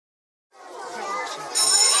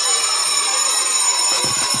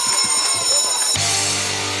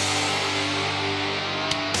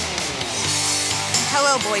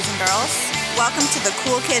Hello, boys and girls. Welcome to the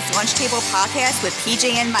Cool Kids Lunch Table Podcast with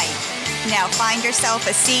PJ and Mike. Now find yourself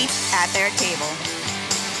a seat at their table.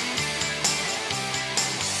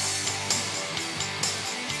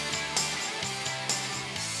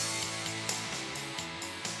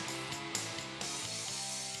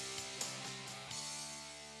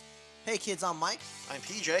 Hey kids, I'm Mike, I'm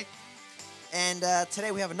PJ. and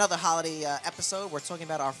today we have another holiday episode. We're talking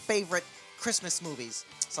about our favorite Christmas movies,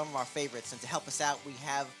 some of our favorites, and to help us out, we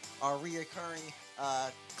have our reoccurring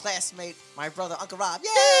classmate, my brother, Uncle Rob.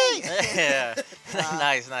 Yay! Yeah.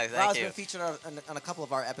 Nice. Thank Rob's you. been featured on a couple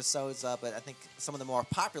of our episodes, but I think some of the more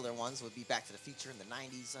popular ones would be Back to the Future in the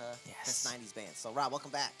 90s, Yes. 90s band. So, Rob,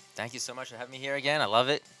 welcome back. Thank you so much for having me here again. I love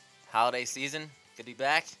it. Holiday season. Good to be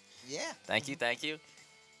back. Yeah. Thank you.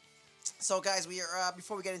 So, guys, we are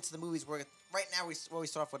before we get into the movies, we always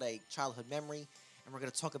start off with a childhood memory, and we're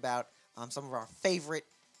going to talk about some of our favorite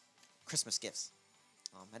Christmas gifts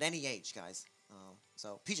at any age, guys.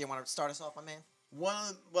 So, PJ, want to start us off, my man?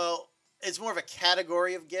 It's more of a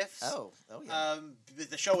category of gifts. Oh yeah.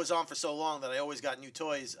 The show was on for so long that I always got new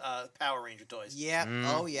toys, Power Ranger toys. Yeah. Mm.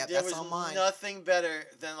 Oh yeah. There That's was on mine. nothing better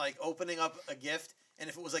than like opening up a gift, and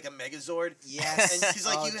if it was like a Megazord. Yes. And because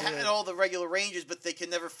Oh, you had dude. all the regular Rangers, but they could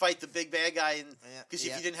never fight the big bad guy, and because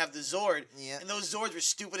Yeah. if you didn't have the Zord, Yeah. and those Zords were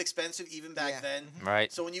stupid expensive even back Yeah. then.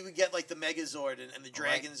 Right. So when you would get like the Megazord and the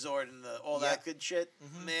Dragon Zord and all Yeah. that good shit,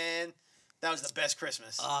 Mhm. man, that was the best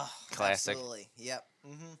Christmas. Oh, Classic. Absolutely. Yep.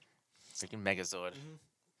 Mm-hmm. Freaking Megazord.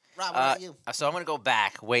 Rob, what about you? So I'm gonna go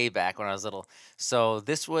back, way back when I was little. So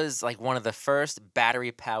this was like one of the first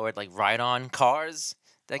battery-powered like ride-on cars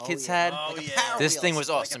that Oh, kids yeah. had. Oh, Like a yeah. Power This Wheels. thing was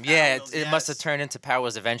Like a awesome. Power Yeah, Wheels, it must have yes. turned into Power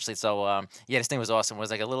Wheels eventually. So yeah, this thing was awesome. It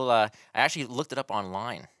was like a little. I actually looked it up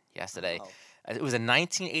online yesterday. Oh. It was a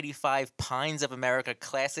 1985 Pines of America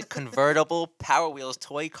classic convertible Power Wheels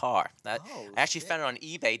toy car. Oh, I actually shit. found it on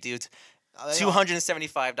eBay, dude. Oh, they are.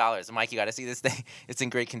 $275. Mike, you got to see this thing. It's in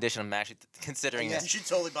great condition. I'm actually considering Yeah. You this. should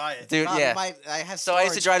totally buy it. Dude, Rob, yeah. I have So I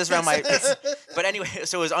used to drive this around my. storage. But anyway,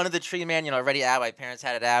 so it was under the tree, man. Already out. My parents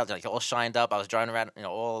had it out, like all shined up. I was driving around,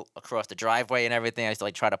 all across the driveway and everything. I used to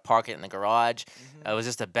like try to park it in the garage. It was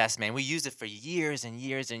just the best, man. We used it for years and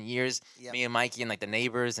years and years. Yep. Me and Mikey and like the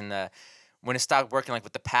neighbors and when it stopped working like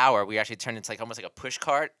with the power, we actually turned into like almost like a push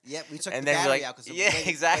cart. Yep, we took And the then we're battery like- out because yeah,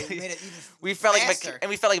 exactly. Made it even We felt faster. like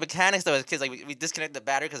we felt like mechanics though as kids. Like we disconnected the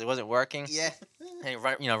battery because it wasn't working. Yeah. And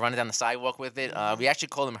running down the sidewalk with it. We actually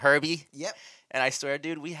called him Herbie. Yep. And I swear,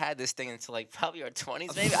 dude, we had this thing until like probably our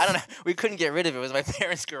 20s, maybe. I don't know. We couldn't get rid of it. It was my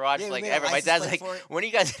parents' garage Yeah, for we like made a ever. My license dad's plate like, for it. when are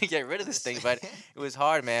you guys gonna get rid of this thing? But it was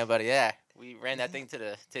hard, man. But yeah, we ran that thing to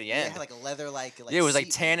the Yeah, it end. had like a leather Yeah, it was like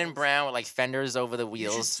seat tan and wheels. brown with like fenders over the You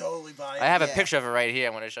wheels. should totally buy it. I have a Yeah. picture of it right here.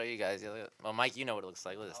 I want to show you guys. Yeah, well, Mike, you know what it looks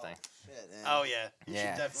like. Look at this thing. Shit, man. Oh yeah, you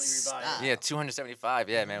Yeah. should definitely rebuy Stop. it. Yeah, 275.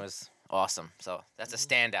 Yeah, man, it was awesome. So that's a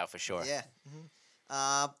standout for sure. Yeah.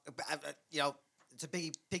 To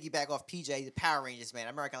piggyback off PJ, the Power Rangers, man. I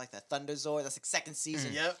remember I got like the Thunder Zord. That's like second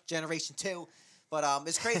season, Yep. Generation 2. But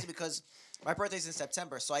it's crazy because my birthday's in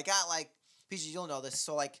September, so I got like PJ. You'll know this.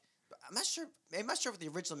 So like, I'm not sure if the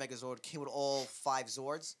original Megazord came with all 5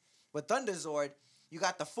 Zords, but Thunder Zord, you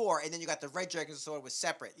got the 4, and then you got the Red Dragon Zord was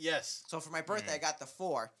separate. Yes. So for my birthday, I got the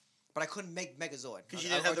 4, but I couldn't make Megazord 'Cause you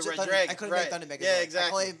didn't have the Red Thunder, Dragon, I couldn't right. make Thunder Megazord. Yeah, I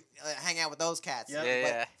exactly. could only hang out with those cats. Yep. Yeah, But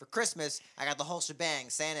yeah. for Christmas, I got the whole shebang.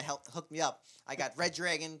 Santa helped hook me up. I got Red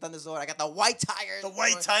Dragon, Thunder Zord. I got the White Tiger. The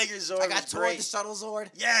White Zord. Tiger Zord I got was Tor the great. Shuttle Zord.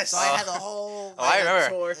 Yes. So I had the whole. Oh, I remember.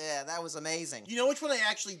 Tor. Yeah, that was amazing. You know which one I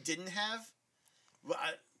actually didn't have? Well,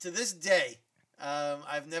 to this day,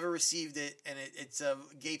 I've never received it, and it's a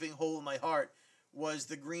gaping hole in my heart. Was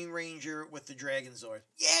the Green Ranger with the Dragon Zord?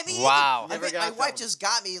 Yeah, me Wow. either. Never got my that wife one. just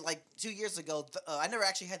got me like 2 years ago. I never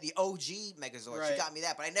actually had the OG Megazord. She Right. got me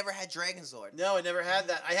that, but I never had Dragon Zord. No, I never had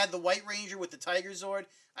that. I had the White Ranger with the Tiger Zord.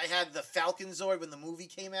 I had the Falcon Zord when the movie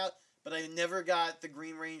came out, but I never got the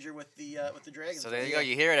Green Ranger with the Dragon So Zord. there you Yeah. go.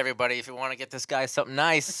 You hear it, everybody. If you want to get this guy something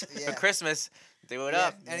nice Yeah. for Christmas, do it Yeah,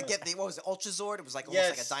 up. and again, what was it? Ultra Zord. It was like almost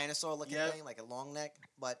like a Yes. dinosaur looking Yep. thing, like a long neck.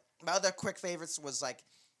 But my other quick favorites was like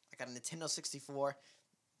I got a Nintendo 64.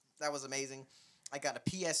 That was amazing. I got a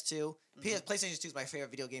PS2. PlayStation 2 is my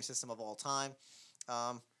favorite video game system of all time.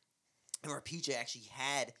 I remember PJ actually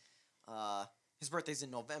had his birthday's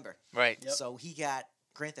in November, Right. Yep. so he got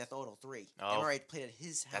Grand Theft Auto 3. I Oh. remember I played at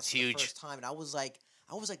his house That's for huge. the first time, and I was like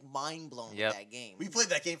mind blown Yep. with that game. We played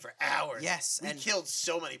that game for hours. Yes, we and- killed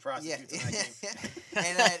so many Yeah, prostitutes in that game.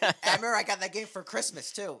 and I remember I got that game for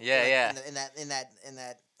Christmas too. Yeah, like,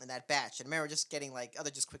 yeah. In that batch, and I remember just getting like other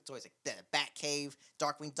just quick toys like the Batcave,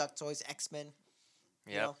 Darkwing Duck toys, X-Men.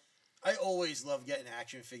 You Yep. know? I always love getting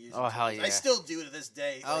action figures. Oh, and hell toys. I yeah. still do to this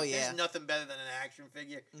day. Oh, Like, yeah. There's nothing better than an action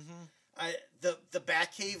figure. Mm-hmm. The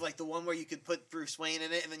Batcave, like the one where you could put Bruce Wayne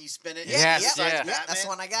in it and then you spin it. Yeah, Yes, yeah, yeah. yeah, that's Batman. the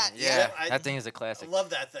one I got. Yeah, I- that thing is a I classic. love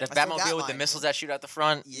that thing. The still got Batmobile with the mine. missiles that shoot out the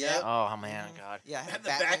front. Yeah. Oh man, Mhm. God. Yeah, I I had had the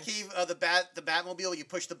Batman. Batcave, the Batmobile. You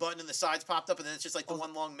push the button and the sides popped up, and then it's just like the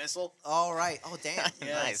one long missile. All right. Oh, damn.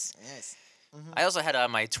 Nice. Nice. I also had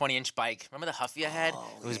my 20-inch bike. Remember the Huffy I had? Oh,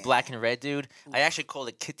 It was yeah. black and red, dude. I actually called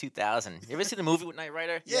it Kit 2000. You ever see the movie with Knight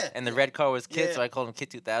Rider? Yeah. And the red car was Kit, Yeah. so I called him Kit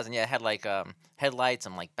 2000. Yeah, it had like headlights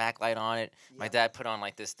and like backlight on it. My Yeah. dad put on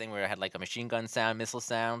like this thing where it had like a machine gun sound, missile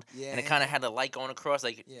sound, Yeah. and it kind of had a light going across.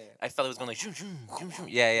 Like Yeah. I felt it was going like shoom, shoom, shoom, shoom.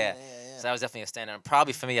 Yeah, yeah. Yeah. So that was definitely a standout.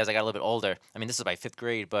 Probably for me as I got a little bit older. I mean, this is by 5th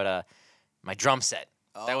grade, but my drum set.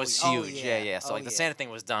 That was huge. Yeah. So like the Santa thing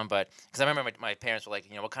was done, but because I remember my parents were like,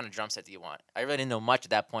 you know, what kind of drum set do you want? I really didn't know much at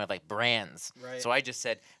that point of like brands. Right. So I just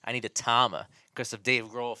said I need a Tama because of Dave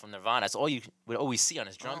Grohl from Nirvana. That's all you would always see on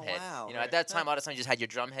his drum Oh, head. wow. You know, at that time, a lot of times you just had your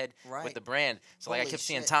drum head Right. with the brand. So like I Holy kept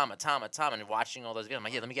seeing shit. Tama, and watching all those videos. I'm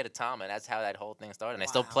like, yeah, let me get a Tama. And that's how that whole thing started. And I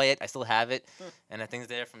still Wow. play it. I still have it. And that thing's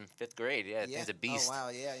there from 5th grade. Yeah, that thing's a beast. Oh, wow.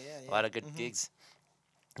 Yeah. A lot of good gigs.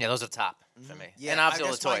 Yeah, those are top for me. Yeah. And obviously I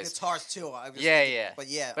all the guess my toys. guitars, too. I was Yeah, thinking- yeah. But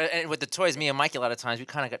yeah. But and with the toys, me and Mikey, a lot of times we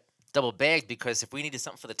kind of got double bagged because if we needed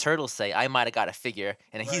something for the turtles, say I might have got a figure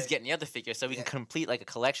and then he's Right. getting the other figure, so we Yeah. can complete like a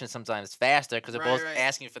collection sometimes faster because they're Right, both right.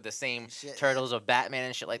 asking for the same Shit, yeah. turtles or Batman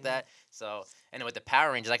and shit like that. So and then with the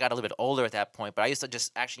Power Rangers, I got a little bit older at that point, but I used to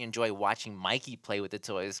just actually enjoy watching Mikey play with the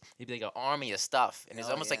toys. He'd be like an army of stuff, and it's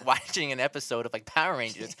Oh, almost yeah. like watching an episode of like Power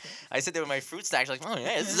Rangers. I sit there with my fruit stacks, like, oh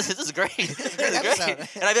yeah, this is great, this is great. episode.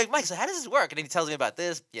 And I'd be like, Mike, so how does this work? And then he tells me about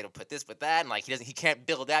this. You know, put this with that, and like he can't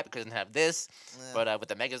build that because he doesn't have this. Yeah. But with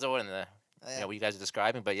the Megazord and the Yeah. what you guys are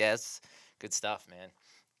describing, but yeah, it's good stuff, man.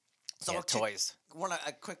 So yeah, okay, toys.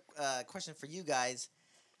 a quick question for you guys.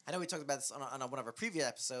 I know we talked about this on one of our previous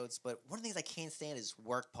episodes, but one of the things I can't stand is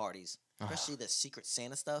work parties, especially the Secret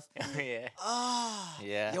Santa stuff. yeah. Oh,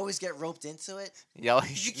 Yeah. You always get roped into it. Yo,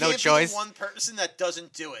 You no can't choice. be the one person that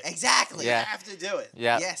doesn't do it. Exactly. Yeah. You have to do it.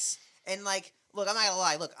 Yeah. Yes. And like, look, I'm not gonna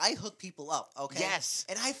lie. Look, I hook people up. Okay. Yes.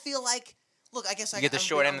 And I feel like, look, I guess You I get the I'm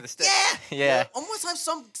short being- end of the stick. Yeah. Yeah. Almost time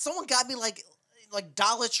someone got me like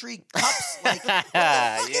Dollar Tree cups. Like, what the fuck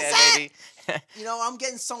yeah, is that? baby. You know, I'm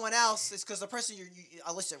getting someone else. It's because the person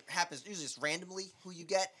unless it happens usually just randomly who you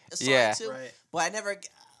get assigned Yeah. to. Right. But I never.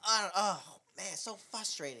 I don't. Oh man, it's so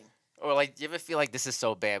frustrating. Or like, do you ever feel like this is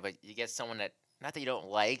so bad, but you get someone that not that you don't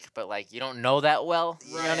like, but like you don't know that well.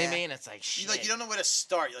 You know what I Yeah. mean? It's like shit. You don't know where to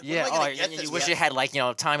start. You're like, Yeah, when am I gonna oh, get and this? you wish guy? you had like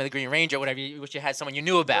Time of the Green Ranger, or whatever. You wish you had someone you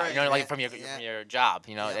knew about. Right, you know, like yeah, from yeah. your job.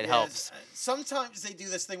 You know, Yeah. it Yeah, helps. Sometimes they do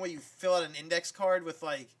this thing where you fill out an index card with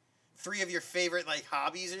like 3 of your favorite like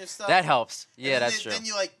hobbies and stuff. That helps. And Yeah, then that's true. Then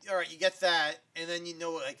you like, all right, you get that, and then you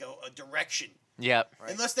know like a direction. Yep. Right.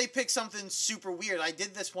 Unless they pick something super weird. I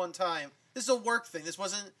did this one time. This is a work thing. This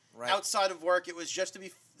wasn't Right. outside of work. It was just to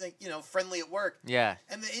be like, friendly at work. Yeah.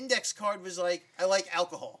 And the index card was like, I like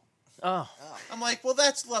alcohol. Oh. Oh. I'm like, well,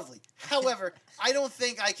 that's lovely. However, I don't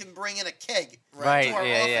think I can bring in a keg Right. to our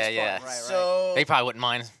Yeah. office Yeah. party. Yeah. Right. So They probably wouldn't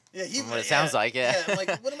mind. yeah, from what it sounds like, yeah. I'm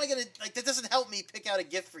like, what am I gonna like? That doesn't help me pick out a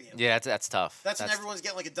gift for you. Yeah, that's tough. That's when everyone's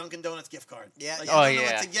getting like a Dunkin' Donuts gift card. Yeah, Like, yeah. I Oh, don't know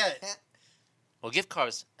yeah. what to get. Well, gift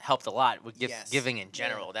cards helped a lot with Yes. giving in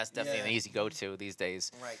general. That's definitely Yeah. an easy go-to these days.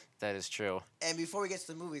 Right. That is true. And before we get to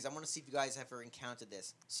the movies, I want to see if you guys have ever encountered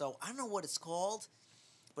this. So I don't know what it's called,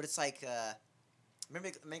 but it's like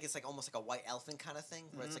maybe it's like almost like a white elephant kind of thing,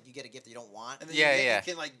 where it's like you get a gift that you don't want. And then Yeah, you yeah. You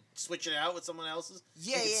can like switch it out with someone else's.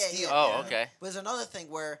 Yeah, You can yeah, steal. yeah. Oh, Yeah. okay. But there's another thing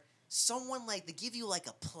where someone like they give you like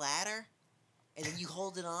a platter, and then you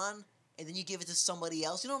hold it on, and then you give it to somebody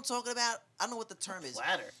else. You know what I'm talking about? I don't know what the term is.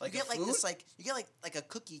 Platter. Like you get a like food? this you get like a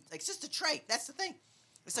cookie, like it's just a tray. That's the thing.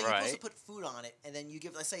 It's like you're supposed to Right. put food on it, and then you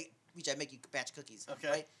give. Let's say, I make you a batch of cookies. Okay.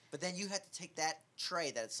 Right. But then you have to take that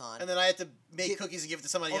tray that it's on. And then I had to make Give- cookies and give it to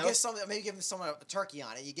somebody or give else. maybe give someone a turkey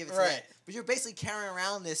on it. You give it to Right. them. But you're basically carrying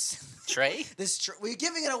around this Trey? well, you're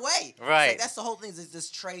giving it away. It's Right. like, that's the whole thing. Is this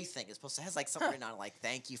tray thing? It's supposed to has like something written on it, like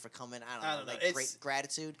 "Thank you for coming." I don't know. Like It's- great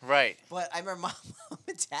gratitude. Right. But I remember mom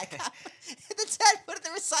and dad got the dad put it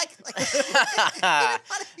in the recycling. He didn't wanna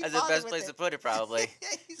be That's the bothered best with place it. to put it, probably. Yeah,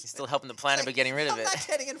 You're still helping the planet like, by getting rid of I'm it. not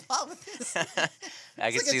getting involved with this.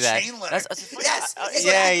 I can like see a that. chain letter. That's Yes, it's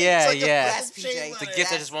yeah, like- yeah, it's like a yeah. yes, Chain PJ. letter. The gift that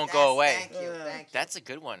That's- just won't that's- go away. Thank you, thank you. That's a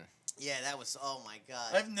good one. Yeah, that was. Oh my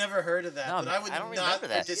god. I've never heard of that, No, but I would I don't not remember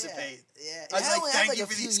that. participate. Yeah. I was It like, only thank happened you a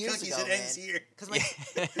for few these years cookies. ago, It ends man. here.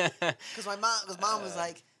 Because my mom was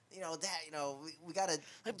like, Dad, we gotta.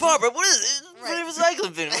 Like, Barbara, what is it? Right. What a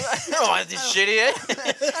recycling bin? I don't want this shit here. I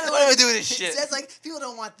don't What do I do with this shit? It's like people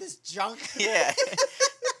don't want this junk. Yeah.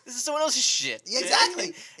 This is someone else's shit. Yeah,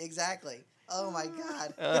 exactly. Exactly. Oh my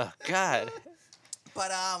God. Oh God.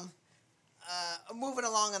 But moving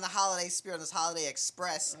along on the holiday spirit, on this Holiday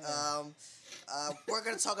Express, we're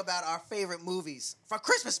gonna talk about our favorite movies for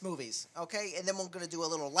Christmas movies, okay? And then we're gonna do a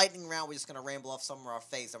little lightning round. We're just gonna ramble off some of our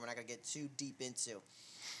faves that we're not gonna get too deep into.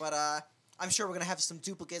 But I'm sure we're gonna have some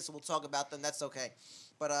duplicates, so we'll talk about them. That's okay.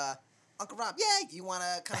 But Uncle Rob, you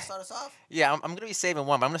wanna kind of start us off? Yeah, I'm gonna be saving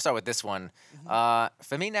one, but I'm gonna start with this one.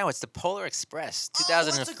 For me now, it's the Polar Express, Oh, that's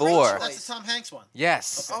a great 2004. choice. That's the Tom Hanks one.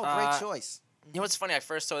 Yes. Oh, great choice. You know what's funny? I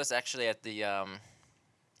first saw this actually at the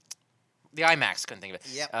IMAX. Couldn't think of it.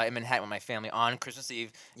 Yep. In Manhattan with my family on Christmas Eve.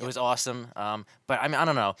 It Yep. was awesome. But I mean, I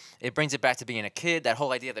don't know. It brings it back to being a kid. That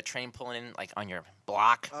whole idea of the train pulling in like on your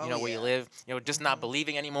block. Oh, Where you yeah. live. Just not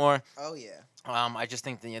believing anymore. Oh yeah. I just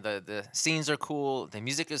think the scenes are cool. The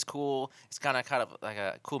music is cool. It's kind of like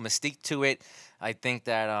a cool mystique to it. I think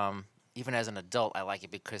that even as an adult, I like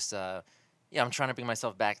it because I'm trying to bring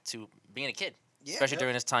myself back to being a kid. Yeah. Especially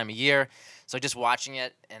during this time of year. So just watching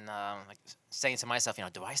it and like saying to myself,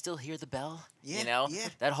 do I still hear the bell? Yeah, yeah.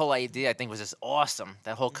 That whole idea I think was just awesome.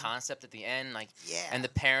 That whole concept at the end, like, Yeah. and the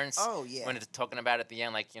parents Oh, yeah. when it's talking about it at the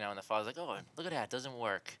end, like, and the father's like, oh, look at that, it doesn't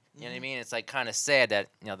work. You know what I mean? It's like kind of sad that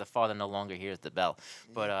the father no longer hears the bell.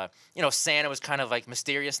 But Santa was kind of like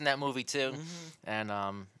mysterious in that movie too, and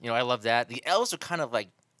I love that. The elves are kind of like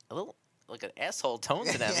a little. Like an asshole tone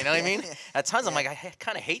to them, you know what I mean? At times I'm like, I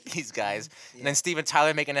kind of hate these guys. And then Steven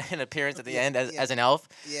Tyler making an appearance at the end as an elf.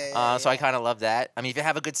 So I kind of love that. I mean, if you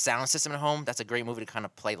have a good sound system at home, that's a great movie to kind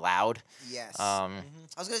of play loud. Yes. Um,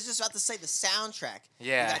 I was just about to say the soundtrack.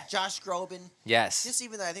 Yeah. You got Josh Groban. Yes. Just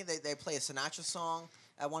even though I think they play a Sinatra song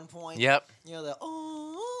at one point. Yep. The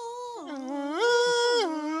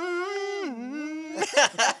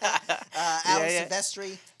Alan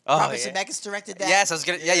Silvestri. Oh, Robert yeah. Zemeckis directed that. Yes, I was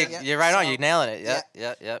gonna. Yeah, you're right on. So, You're nailing it.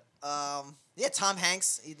 Yep. Tom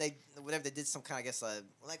Hanks. They did some kind of, I guess, what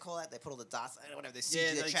do they call that? They put all the dots. I don't know, whatever they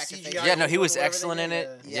CG like attractive CGI. thing. Yeah, no, he was Whatever they excellent in did,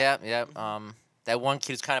 it. yeah. Yep. That one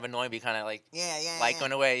kid was kind of annoying, but he kind of like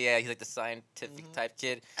going away. Yeah, he's like the scientific type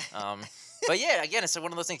kid. But yeah, again, it's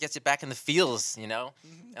one of those things that gets you back in the feels, And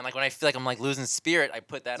like when I feel like I'm like losing spirit, I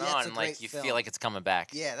put that Yeah, it's on, a and like great you film. feel like it's coming back.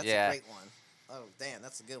 Yeah, that's a great one. Oh, damn,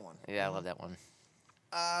 that's a good one. Yeah, I love that one.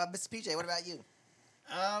 Mr. PJ, what about you?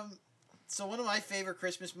 So one of my favorite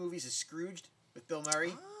Christmas movies is Scrooged with Bill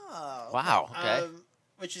Murray. Oh. Wow. Okay.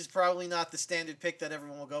 Which is probably not the standard pick that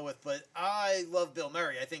everyone will go with, but I love Bill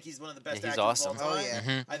Murray. I think he's one of the best Yeah, he's actors awesome. of all time. Oh, yeah.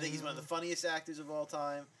 Mhm. I think he's one of the funniest actors of all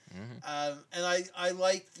time. Mhm. And I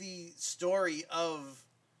like the story of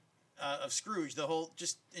Scrooge, the whole,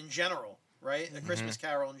 just in general, right? A Christmas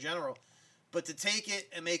Carol in general. But to take it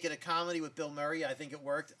and make it a comedy with Bill Murray, I think it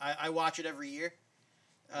worked. I watch it every year.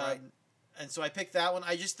 Right. And so I picked that one.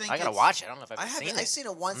 I just think I gotta it's- watch it. I don't know if I've I've seen it.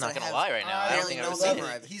 it once. I'm not I gonna have- lie right now. I don't barely think I've know ever the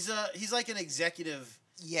seen name. it. He's like an executive,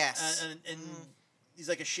 Yes. and he's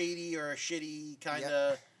like a shady or a shitty kind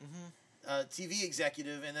of TV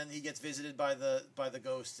executive, and then he gets visited by the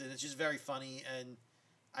ghost, and it's just very funny. And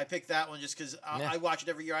I picked that one just because I watch it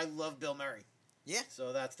every year. I love Bill Murray. Yeah.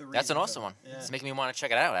 So that's the reason. That's an awesome one. Yeah. It's making me want to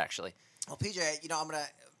check it out, actually. Well, PJ, I'm gonna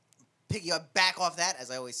pick you up back off that, as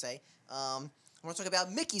I always say. I want to talk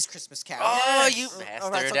about Mickey's Christmas Carol. Oh, Yes. you Oh,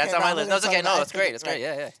 bastard. that's okay. That's on No, my I'm list. gonna No, it's talk okay. about No, it. that's great. That's great.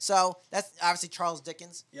 Right. Yeah. So that's obviously Charles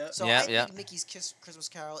Dickens. Yep. So Yeah, I yeah. think Mickey's Christmas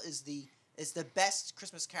Carol is the best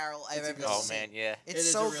Christmas Carol I've It's a ever good Oh, seen. man, yeah. It's It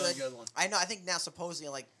is so a really good one. I know. I think now supposedly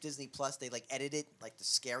on, like Disney Plus they like edit it, like the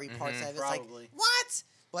scary parts of it. It's Probably. like what?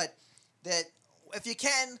 But that if you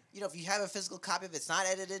can, if you have a physical copy of it, it's not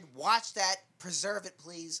edited. Watch that. Preserve it,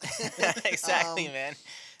 please. Exactly, man.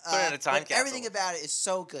 Put it in a time but capsule. everything about it is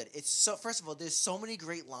so good. It's so. First of all, there's so many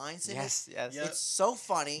great lines in it. Yes. Yep. It's so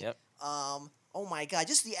funny. Yep. Oh my god,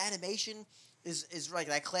 just the animation is like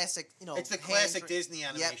that classic. It's the hand classic dra- Disney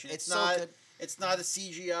animation. Yep, it's not. so good. It's not a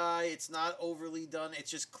CGI. It's not overly done. It's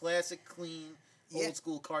just classic, clean, Yeah. old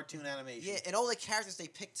school cartoon animation. Yeah, and all the characters they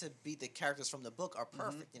picked to be the characters from the book are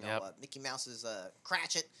perfect. Yep. Mickey Mouse is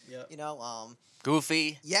Cratchit. Yep.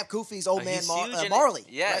 Goofy. Yep, Goofy's old Oh, man he's huge in it. Marley.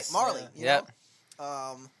 Yes. right? Marley. Yeah. You know?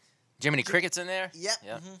 Jiminy Cricket's in there. Yep.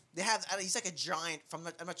 Yep. They have. He's like a giant from.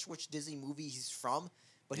 I'm not sure which Disney movie he's from,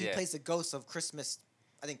 but he Yeah. plays the ghost of Christmas.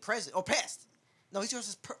 I think present or past. No, he's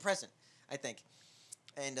Christmas present. I think.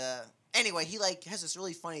 And anyway, he like has this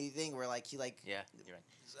really funny thing where like he like Yeah, you're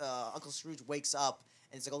right. Uncle Scrooge wakes up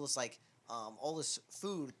and it's like all this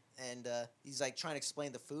food and he's like trying to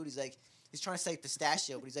explain the food. He's trying to say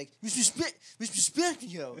pistachio, but he's like Mr.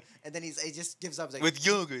 Pistachio, and then he just gives up. He's like, With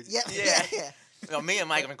yogurt. yeah, Yeah. yeah, yeah. Me and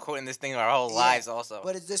Mike have been quoting this thing our whole Yeah, lives, also.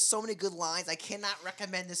 But there's so many good lines. I cannot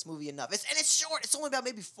recommend this movie enough. It's short. It's only about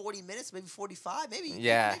maybe 40 minutes, maybe 45, maybe even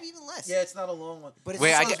less. Yeah, it's not a long one. But it's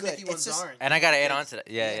Wait, so I good. Mickey ones It's just, aren't. And I gotta add on to that.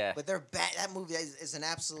 Yeah. But that movie is an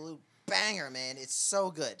absolute banger, man. It's so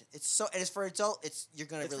good. And it's for adult. You're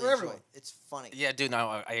gonna It's really for enjoy everyone. it. It's funny. Yeah, dude,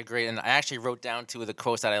 no, I agree. And I actually wrote down two of the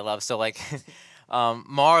quotes that I love. So, like,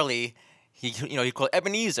 Marley, he called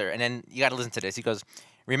Ebenezer. And then you got to listen to this. He goes,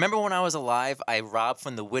 "Remember when I was alive, I robbed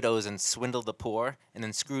from the widows and swindled the poor?" And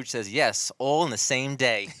then Scrooge says, "Yes, all in the same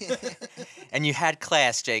day." "And you had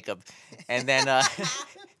class, Jacob." And then,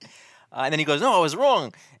 and then he goes, "No, I was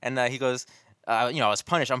wrong." And he goes, "I was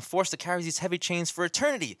punished. I'm forced to carry these heavy chains for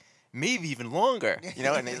eternity, maybe even longer."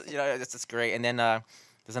 And it's great. And then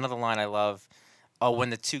there's another line I love. Oh,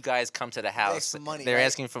 when the two guys come to the house, for money, they're right?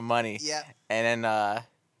 asking for money. Yeah. And then what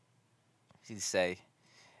did he say?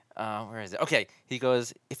 Where is it? Okay, he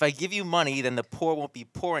goes, "If I give you money, then the poor won't be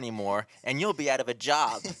poor anymore, and you'll be out of a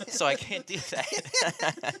job. So I can't do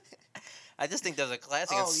that." I just think those are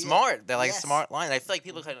classic and Oh, yeah. smart. They're like Yes. smart lines. I feel like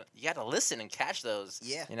people you got to listen and catch those.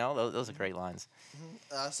 Yeah. Those are great lines.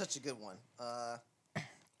 Such a good one.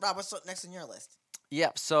 Rob, what's next on your list?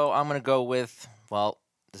 Yep. So I'm gonna go with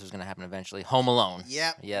this was gonna happen eventually. Home Alone.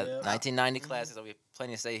 Yep. Yeah, Yeah. 1990 classic. So we have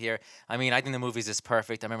plenty to say here. I mean, I think the movie's just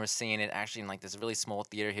perfect. I remember seeing it actually in like this really small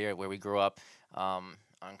theater here where we grew up on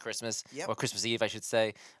Christmas Yep. or Christmas Eve, I should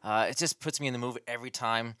say. It just puts me in the mood every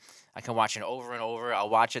time. I can watch it over and over. I'll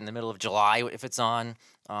watch it in the middle of July if it's on.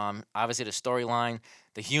 Obviously, the storyline,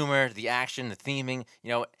 the humor, the action, the theming.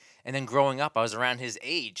 And then growing up, I was around his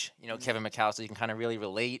age. Kevin McAllister. So you can kind of really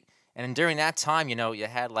relate. And then during that time, you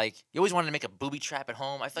had you always wanted to make a booby trap at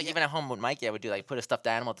home. I feel like even at home with Mikey, I would do put a stuffed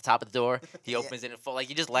animal at the top of the door. He opens it and full.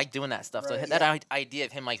 You just like doing that stuff. Right. So that idea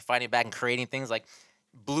of him fighting back and creating things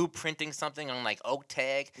blueprinting something on oak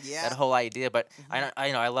tag. Yeah. That whole idea. But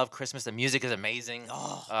I love Christmas. The music is amazing.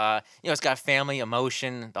 Oh. It's got family,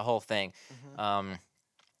 emotion, the whole thing.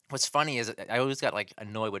 What's funny is I always got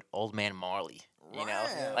annoyed with Old Man Marley.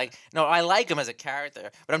 Right. No, I like him as a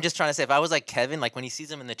character, but I'm just trying to say, if I was like Kevin, when he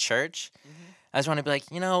sees him in the church, I just want to be like,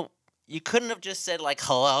 you couldn't have just said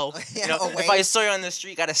hello. Yeah, If I saw you on the street,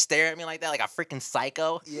 you gotta stare at me like that, like a freaking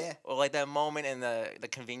psycho. Yeah. Or that moment in the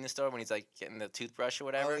convenience store when he's getting the toothbrush or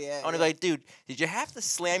whatever. Oh, yeah, I want to be like, dude, did you have to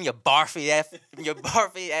slam your barfy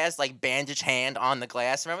ass bandage hand on the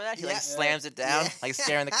glass? Remember that? He Yeah. slams it down, Yeah.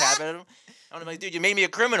 staring the cab at him. I want to be like, dude, you made me a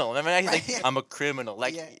criminal. Remember that? He's like, I'm a criminal.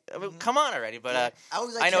 I mean, come on already. But I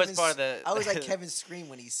was I know it's part of the. I was like Kevin's scream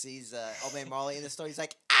when he sees Old Man Marley in the store. He's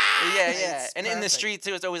like, Yeah, It's and in the perfect. street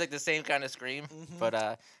too, it's always the same kind of scream.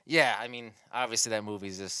 But yeah, I mean, obviously that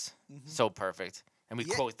movie's just so perfect, and we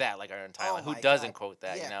Yeah. quote that our entire Oh life. Who my doesn't God. quote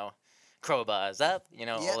that? Yeah. Crowbars up,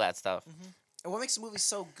 Yeah. all that stuff. And what makes the movie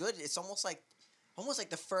so good? It's almost like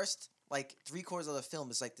the first 3/4 of the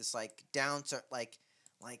film is this down to like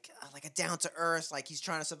a down to earth, he's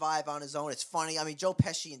trying to survive on his own. It's funny. I mean, Joe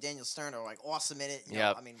Pesci and Daniel Stern are awesome in it.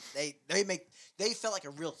 Yep. I mean, they felt like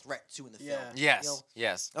a real threat too in the film. Yeah. Yes,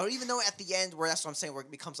 yes. Or even though at the end, where that's what I'm saying, where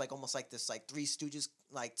it becomes almost like this Three Stooges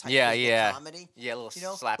type Yeah, of yeah. comedy. Yeah, a little You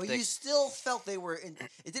know, slapstick. but you still felt they were in.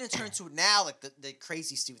 It didn't turn to now the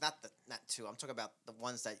crazy Stooges, not two. I'm talking about the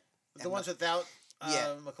ones that. The ones without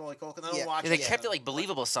Yeah. Macaulay Culkin. I Yeah. don't watch They it. kept it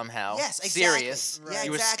believable somehow. Yes, exactly. Serious. Yeah,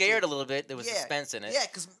 You were exactly. scared a little bit. There was Yeah. suspense in it. Yeah,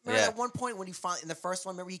 because remember Yeah. at one point when he in the first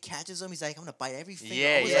one, remember he catches him, he's like, "I'm gonna bite every finger."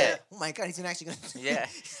 Yeah, I was yeah. like, oh my god, he's actually gonna. Yeah.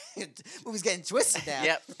 Movie's getting twisted now.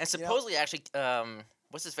 Yep. And supposedly, actually,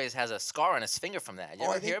 what's his face has a scar on his finger from that. You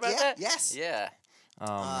Oh, I ever think- hear about yeah, that? yes. Yeah.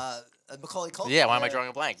 Macaulay Culkin. Yeah. Why am I Yeah. drawing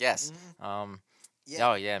a blank? Yes. Yeah.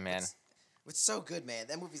 Oh yeah, man. It's so good, man.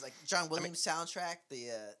 That movie's like John Williams soundtrack. The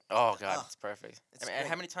Oh god, Oh, it's perfect. it's I mean, and how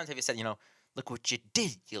great. many times have you said, look what you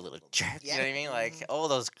did, you little jerk? Yeah. You know what I mean? Like all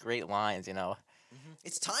those great lines,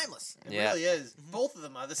 it's timeless. It Yeah. really is. Both of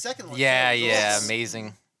them are. The second one. Yeah, too, is yeah, awesome.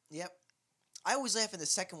 amazing. Yep. I always laugh in the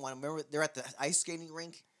second one. Remember, they're at the ice skating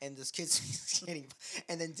rink, and this kid's skating,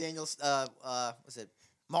 and then Daniel's, was it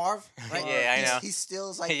Marv? Right? Yeah, I know. He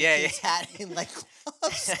steals Yeah, the kid's hat and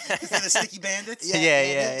gloves. They're the Sticky Bandits.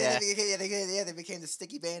 Yeah. They became the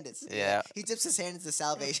Sticky Bandits. Yeah. He dips his hand into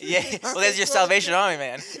Salvation. Yeah. Well, there's your Salvation Army,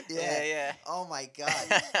 man. Yeah. Yeah. Oh my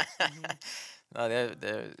god. No,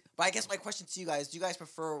 they're But I guess my question to you guys: do you guys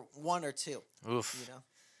prefer one or two? oof. You know.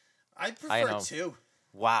 I I prefer know. two.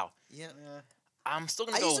 Wow. Yeah. Yeah. I'm still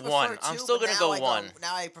I gonna used go to one. prefer I'm two, still but gonna now go I one.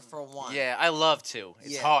 Now I prefer one. Yeah, I love two.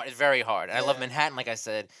 It's Yeah. hard. It's very hard. And I love Yeah. Manhattan, like I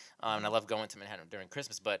said, and I love going to Manhattan during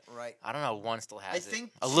Christmas. But Right. I don't know. One still has I it.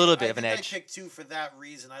 think A little bit I of an think edge. I picked two for that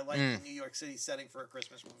reason. I like Mm. the New York City setting for a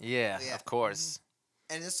Christmas movie. Yeah, Yeah. of course.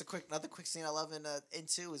 And just another quick scene I love in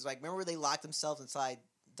 2 is like, remember where they locked themselves inside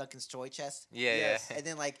Duncan's toy chest? Yeah, Yes. yeah. And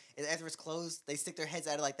then like after it's closed, they stick their heads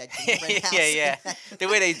out of like that gingerbread house. yeah. The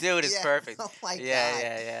way they do it is Yeah. perfect. Oh my yeah, god.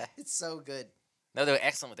 yeah. It's so good. No, they were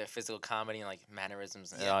excellent with their physical comedy and like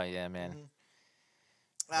mannerisms. Yeah. Oh yeah, man. Mhm.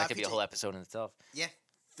 That could be a PJ whole episode in itself.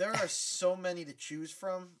 There are so many to choose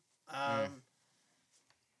from. Mm.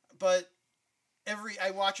 But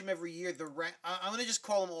I watch them every year. I'm gonna just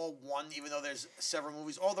call them all one, even though there's several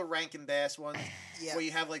movies. All the Rankin Bass ones, Yeah. where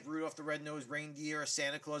you have like Rudolph the Red-Nosed Reindeer or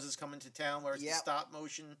Santa Claus is coming to town, where it's the Yep. stop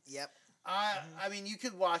motion. Yep. I mean, you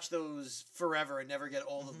could watch those forever and never get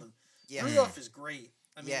old of them. Yeah. Rudolph is great.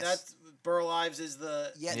 I mean, Yes. that's Burl Ives is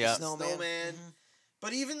the Yeah. Yeah. The snowman. Mhm.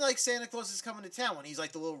 But even like Santa Claus is coming to town, when he's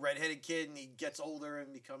like the little redheaded kid and he gets older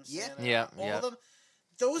and becomes Yeah. Santa. Yeah, All yeah. of them.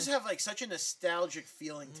 Those have like such a nostalgic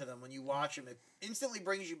feeling to them when you watch them. It instantly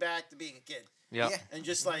brings you back to being a kid. Yep. Yeah. And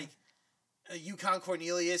just like Yukon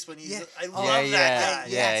Cornelius when he's, Yeah. I Oh, love yeah, that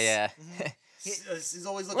guy. yeah. Mhm. He's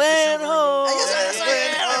always looking When for silver. home. I and gold. guess Yeah,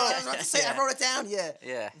 I was yeah. about to say, I wrote it down. Yeah.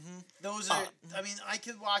 Yeah. Those are. I mean, I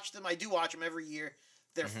could watch them. I do watch them every year.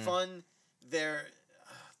 They're Mhm. fun. They're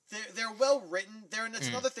well written. It's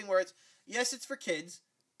another thing where it's for kids,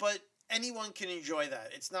 but anyone can enjoy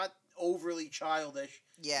that. It's not overly childish.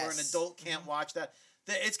 Yes. Where an adult can't watch that.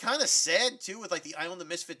 It's kind of sad too, with like the I Own the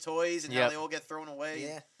Misfit toys and how Yep. they all get thrown away.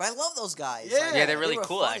 Yeah. But I love those guys. Yeah. Like, Yeah, they're really they were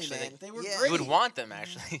cool, funny, actually. man. They were Yeah. great. You would want them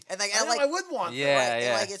actually. And like, I, I know, like, I would want them. Yeah, right, and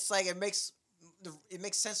yeah. like it's like it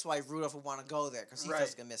makes sense why Rudolph would want to go there because he Right.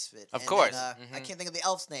 feels like a misfit. Of And course. then, I Mhm. can't think of the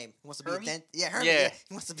elf's name. He wants to be Hermie? a dent. Yeah, Hermie. Yeah. Yeah.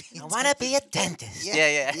 He wants to be. I want to be a dentist. Yeah, yeah.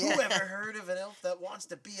 Yeah. Who ever heard of an elf that wants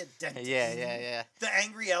to be a dentist? Yeah. The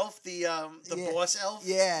angry elf, the Yeah. boss elf.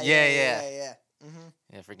 Yeah. Yeah, Yeah. Mm-hmm.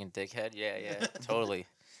 Yeah, freaking dickhead. Yeah, totally.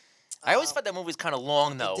 I always thought that movie was kind of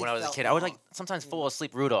long though did when I was a felt kid. I would like long. sometimes fall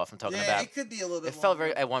asleep. Rudolph, I'm talking Yeah, about. it could be a little bit. It felt longer,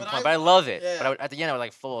 very at one but point, but I love it. Yeah. But at the end, I would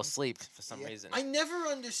like fall asleep for some Yeah. reason. I never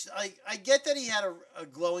understood. I get that he had a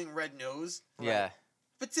glowing red nose, Yeah.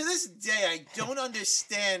 but to this day, I don't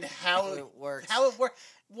understand how It works. How it works.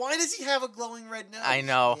 Why does he have a glowing red nose? I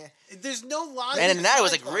know. Yeah. There's no logic. And in that, it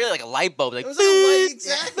was like aside from really like a light bulb. Like, It was like a light, beep,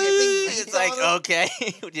 exactly. beep. I think It's like, he thought okay.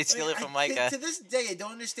 Would you I steal mean, it from I- Micah? To this day, I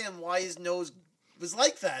don't understand why his nose was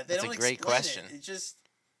like that. They That's a don't great explain question. It. It just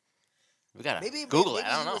We gotta Maybe Google maybe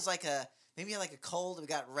it. I don't he know. was like maybe he had like a cold and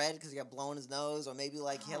got red because he got blown in his nose, or maybe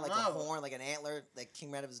like he had I like don't a know. horn, like an antler that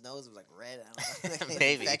came out of his nose. It was like red. I don't know. Like,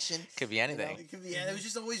 Maybe. infection. Could be anything. it could be. And it was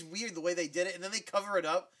just always weird the way they did it, and then they cover it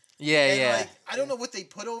up. Yeah, And yeah. like, I don't know what they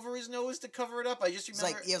put over his nose to cover it up. I just It's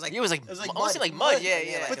remember. like it was like It was like, It was like almost mud. like mud. Mud. Yeah,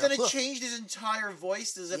 Yeah, yeah. like but a then it hoof. changed his entire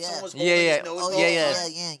voice as if Yeah. someone was Yeah, holding yeah. his nose. oh the whole yeah,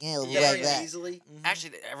 time. yeah, Yeah, Very like that. easily.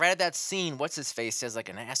 Actually, right at that scene, what's his face says like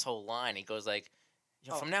an asshole line. He goes like,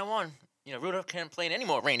 Oh. "From now on, Rudolph can't play in any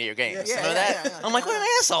more reindeer games." Yeah, Remember yeah, that? yeah, I'm like, what an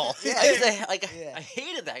asshole! Yeah. I used to, like, Yeah. I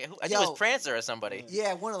hated that. I think it Yo. was Prancer or somebody.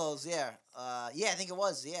 Yeah, one of those. Yeah, I think it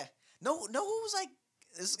was. Yeah, no, who was like?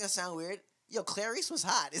 This is gonna sound weird. Yo, Clarice was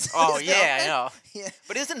hot. Oh yeah, I know. Yeah,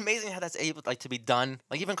 But isn't it amazing how that's able to be done?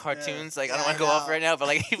 Like even cartoons. Like I Yeah, don't want I to go off know. right now, but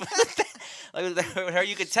like even like with her,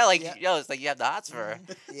 you could tell like Yeah. yo, it's like you have the hots for her.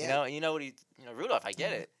 yeah. You know what Rudolph. I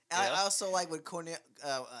get it. you know? I also like when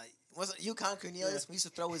was it Yukon Cornelius? We used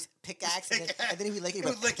to throw his pickaxe and then he would lick it. He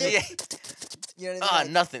would lick Yeah. You know what I mean? Ah, Like,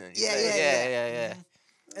 nothing. Yeah, yeah. Mhm.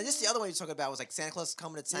 And just the other one you're talking about was like Santa Claus is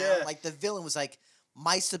coming to town. Yeah. Like the villain was like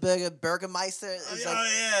Burgermeister. It was like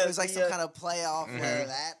yeah. it was like some kind of play off Mhm. of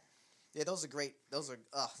that. Yeah, those are great. Those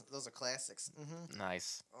are classics.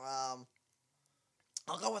 Nice.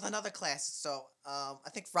 I'll go with another classic. So I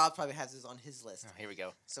think Rob probably has this on his list. Oh, here we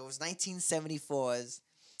go. So it was 1974's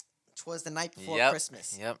 "Twas the Night Before Yep.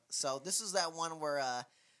 Christmas." Yep. So this is that one where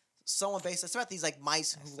someone it's about these like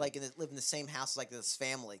mice who like live in the same house as like this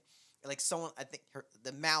family. And, like someone, I think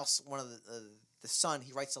the mouse, one of the son,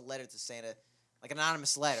 he writes a letter to Santa, like an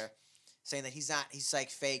anonymous letter, saying that he's like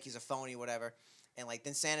fake, he's a phony, whatever. And like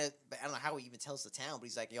then Santa, I don't know how he even tells the town, but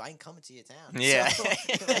he's like, yo, I ain't coming to your town. Yeah. So,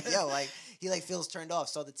 like, yo, like he like feels turned off.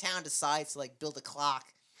 So the town decides to like build a clock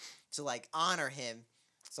to like honor him,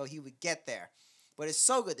 so he would get there. But it's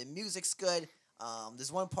so good. The music's good.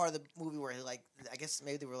 There's one part of the movie where he like, I guess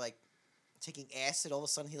maybe they were like taking acid. All of a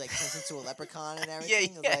sudden he like turns into a leprechaun and everything.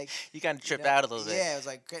 It was, yeah. like, You kind of trip you know, out a little bit. Yeah, it was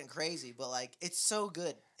like getting crazy, but like it's so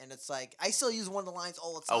good, and it's like I still use one of the lines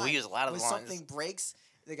all the time. Oh, we use a lot of when the lines. something breaks,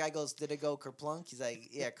 the guy goes, "Did it go kerplunk?" He's like,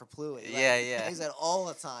 "Yeah, kerpluit." Like, Yeah. I use that all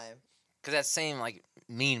the time. Because that same like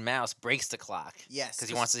mean mouse breaks the clock. Yes, Because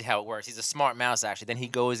he wants to see how it works. He's a smart mouse actually. Then he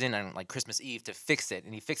goes in on like Christmas Eve to fix it,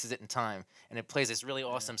 and he fixes it in time, and it plays this really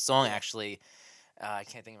awesome song actually. I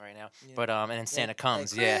can't think of it right now. Yeah. But and then Santa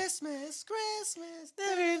Comes. Like, Yeah. Christmas, Christmas.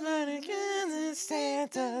 Everybody comes,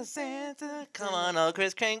 Santa, Santa, come on, old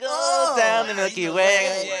Kris Kringle, Oh, down the wow, Milky you know Way.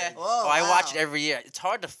 that Yeah. one. Whoa, Oh, I watch wow. it every year. It's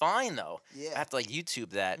hard to find though. Yeah. I have to like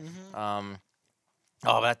YouTube that. Mhm.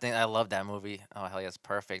 Oh, but I love that movie. Oh hell yeah, it's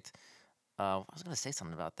perfect. I was gonna say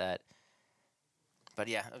something about that, but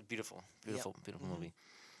yeah, it was beautiful, beautiful Mhm. movie.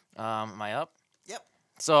 Am I up? Yep.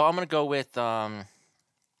 So I'm gonna go with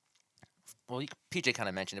well, PJ kind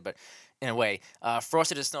of mentioned it, but in a way,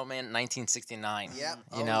 Frosty the Snowman, 1969. Yep.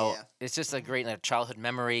 You Oh, know, yeah. it's just a great like, childhood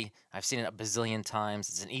memory. I've seen it a bazillion times.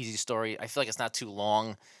 It's an easy story. I feel like it's not too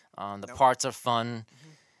long. The Nope. parts are fun.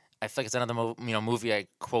 I feel like it's another movie I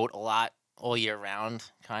quote a lot all year round,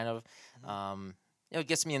 kind of. It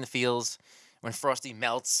gets me in the feels. When Frosty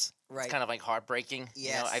melts, Right. it's kind of like heartbreaking.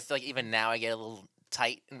 You know, I Yes. feel like even now I get a little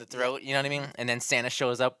tight in the throat. You know what I mean? And then Santa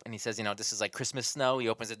shows up and he says, this is like Christmas snow. He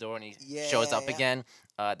opens the door and he shows up Yeah. again.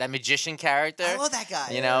 That magician character. I love that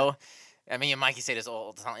guy. You know, I mean, Mikey say this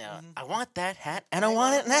all the time. I want that hat and I I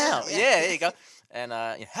want want it now. it now. Yeah, there you go. And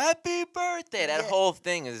happy birthday! That Yeah. whole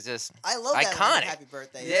thing is just I love that iconic. Happy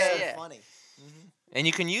birthday. Yeah, it's so yeah. funny. And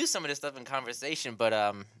you can use some of this stuff in conversation, but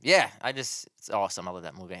it's awesome. I love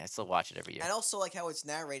that movie. I still watch it every year. And also like how it's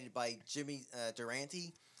narrated by Jimmy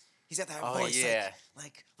Durante. He's got that Oh, voice yeah.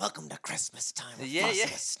 like welcome to Christmas time with Yeah, Frosty yeah.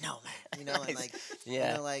 the Snowman. You know, and Nice. like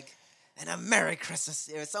Yeah. you know, like and a Merry Christmas.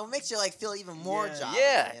 So it makes you like feel even more Yeah. jolly.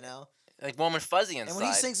 Yeah. You know? Like warm and fuzzy inside. And when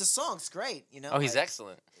he sings the song, it's great, you know. oh, he's like,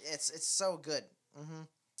 excellent. It's so good.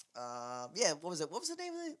 Yeah, what was it? What was the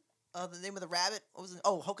name of the name of the rabbit? What was it?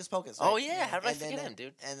 Oh, Hocus Pocus. Oh right? yeah, how did I And then, forget him,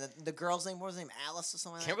 dude? And the girl's name, what was her name? Alice or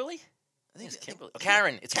something like that? Kimberly? I think It's I think- Kimberly. Oh,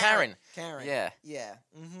 Karen. It's Karen. Karen. Yeah. Yeah.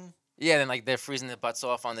 Yeah, then like they're freezing their butts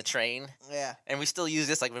off on the train, Yeah. and we still use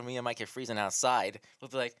this like when me and Mike are freezing outside. We'll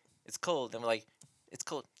be like, "It's cold," and we're like, "It's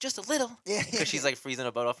cold, just a little," Yeah. because she's like freezing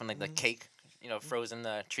her butt off in like the cake, frozen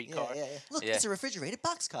treat Yeah, car. yeah, yeah. Look, Yeah. it's a refrigerated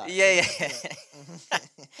boxcar. Yeah.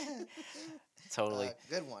 Mhm. Totally.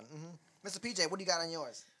 Good one. Mr. PJ, what do you got on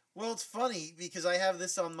yours? Well, it's funny because I have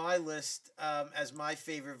this on my list as my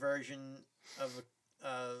favorite version of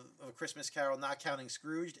a Christmas Carol, not counting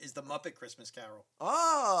Scrooged, is the Muppet Christmas Carol.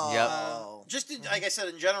 Oh. Just like I said,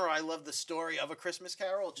 in general, I love the story of a Christmas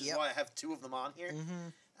Carol, which is Yep. why I have two of them on here.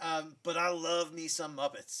 Mm-hmm. But I love me some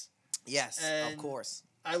Muppets. Yes, And of course.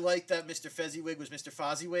 I like that Mr. Fezziwig was Mr.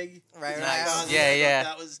 Fozziwig. Right, Nice. right. Yeah, I thought yeah.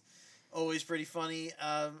 That was always pretty funny.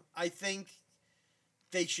 I think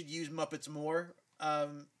they should use Muppets more.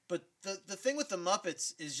 But the thing with the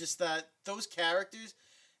Muppets is just that those characters,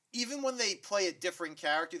 even when they play a different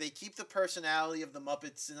character, they keep the personality of the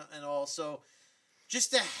Muppets and all. So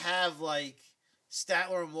just to have like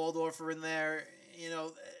Statler and Waldorf are in there,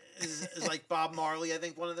 is like Bob Marley. I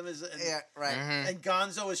think one of them is. And, Yeah, right. Mhm. and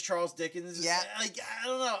Gonzo is Charles Dickens. Yeah. Like, I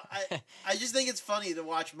don't know. I just think it's funny to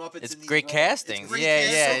watch Muppets It's in these great roles. casting. It's great Yeah,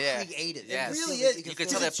 casting. yeah, so yeah. creative. Yeah. It You really feel is. that- You could feel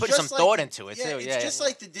tell it. they're It's putting some just thought like into it yeah, too. It's Yeah. just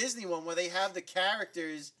like the Disney one where they have the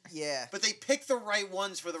characters, Yeah. but they pick the right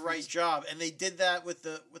ones for the right job, and they did that with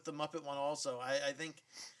the Muppet one also.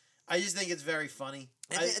 I just think it's very funny.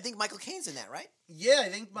 I think Michael Caine's in that, right? Yeah, I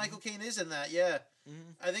think Michael Caine is in that. Yeah,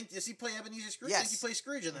 Mhm. I think does he play Ebenezer Scrooge? I think he Yes. plays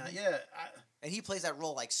Scrooge in that. Yeah, And he plays that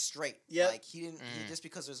role like straight. Yep. Like he didn't just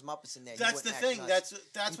because there's Muppets in there. he that's the wouldn't act thing. nuts.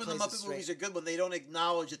 That's He when the plays it Muppet straight. movies are good when they don't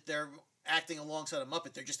acknowledge that they're acting alongside a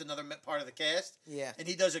Muppet. They're just another part of the cast, Yeah. and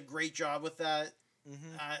he does a great job with that.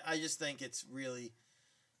 Mm-hmm. I just think it's really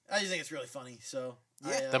funny. So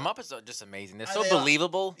Yeah. The Muppets are just amazing. They're Uh, so they are.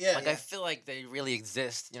 believable. Yeah. Like Yeah. I feel like they really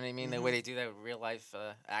exist. You know what I mean? The way they do that with real life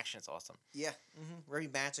action, it's awesome. Yeah. Very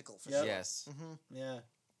magical for Yep. sure. Yes. yeah.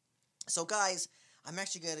 So guys, I'm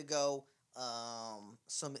actually gonna go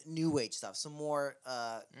some new age stuff, some more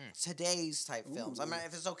today's type films. Ooh.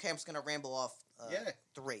 If it's okay, I'm just gonna ramble off Yeah.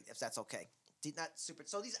 3, if that's okay. Not super.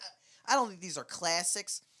 So these, I don't think these are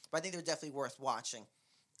classics, but I think they're definitely worth watching.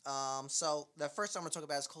 So the first one I'm gonna talk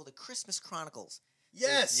about is called The Christmas Chronicles.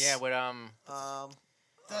 Yes. Yeah. With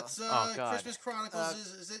That's oh, God. Christmas Chronicles.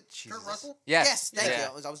 Is it Jesus. Kurt Russell? Yes, thank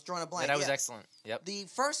yeah. you. I was drawing a blank. That was yeah. excellent. Yep. The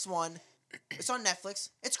first one, it's on Netflix.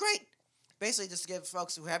 It's great. Basically, just to give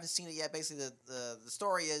folks who haven't seen it yet, basically the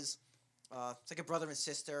story is it's like a brother and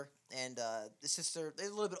sister, and the sister they're a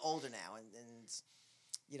little bit older now, and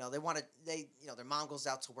their mom goes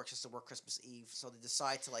out to work just to work Christmas Eve, so they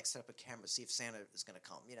decide to like set up a camera to see if Santa is gonna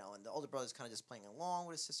come, and the older brother's kind of just playing along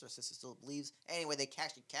with his sister. His sister still believes. Anyway, they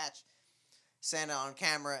catch Santa on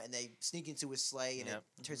camera, and they sneak into his sleigh, and Yep.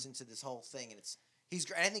 it turns into this whole thing, and he's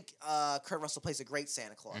great. I think Kurt Russell plays a great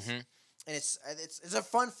Santa Claus, and it's a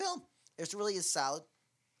fun film. It really is solid.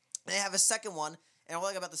 And they have a second one, and what I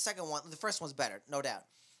like about the second one, the first one's better, no doubt.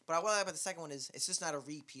 But But what I like about the second one is it's just not a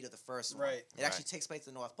repeat of the first one. Right. It actually takes place at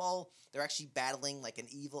the North Pole. They're actually battling like an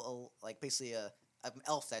evil, like basically an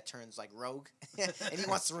elf that turns like rogue, and he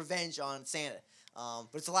wants revenge on Santa.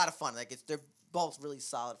 But it's a lot of fun. Like they're both really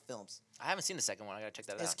solid films. I haven't seen the second one. I gotta check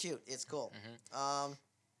that It's out. cute. It's cool.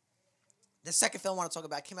 The second film I want to talk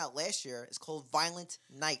about came out last year. It's called Violent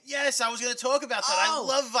Night. Yes, I was going to talk about that. I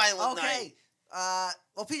love Violent Night. Okay.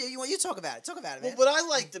 Well, Peter, you talk about it. Talk about it, man. Well, what I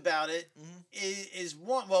liked about it is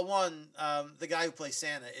one. Well, the guy who plays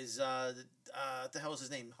Santa is what the hell is his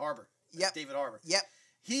name? Harbour. Yep. David Harbour. Yep.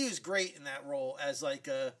 He was great in that role as like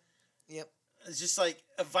a. Yep. It's just like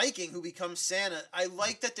a Viking who becomes Santa. I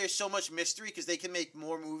like that there's so much mystery because they can make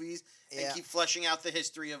more movies and keep fleshing out the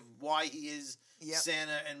history of why he is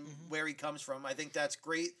Santa and where he comes from. I think that's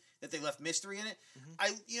great that they left mystery in it.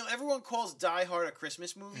 Everyone calls Die Hard a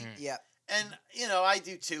Christmas movie. Yeah. And, I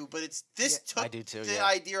do too, but it's I do too, the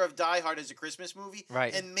idea of Die Hard as a Christmas movie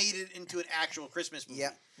Right. and made it into an actual Christmas movie.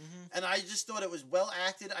 Yeah. And I just thought it was well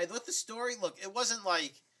acted. I thought the story, it wasn't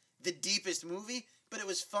like the deepest movie, but it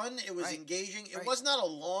was fun. It was engaging. It was not a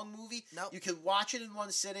long movie. Nope. You could watch it in one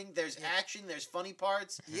sitting. There's action. There's funny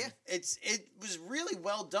parts. Yeah. It was really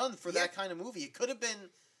well done for that kind of movie. It could have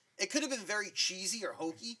been very cheesy or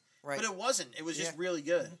hokey, but it wasn't. It was just really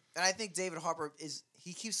good. And I think David Harbour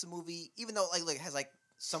he keeps the movie, even though like it has like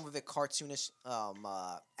some of it cartoonish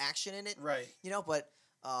action in it. Right. But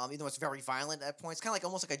even though it's very violent at points, kind of like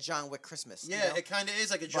almost like a John Wick Christmas. Yeah, it kind of is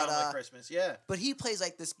like a John Wick Christmas. Yeah. But he plays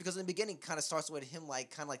like this because in the beginning, kind of starts with him like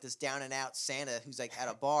kind of like this down and out Santa who's like at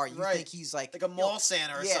a bar. You think he's like a mall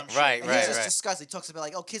Santa or some shit. Right, and he's just disgusted. He talks about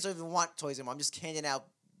like, kids don't even want toys anymore. I'm just handing out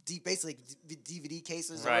basically DVD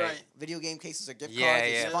cases, or video game cases, or gift cards.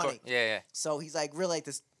 It's funny. Yeah. So he's like really like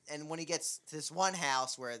this, and when he gets to this one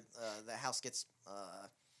house where the house gets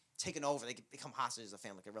taken over, they become hostages of the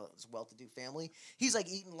family, like a well-to-do family. He's like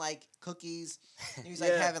eating like cookies. And he's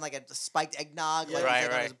like having like a spiked eggnog, like he's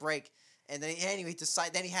like on his break. And then anyway,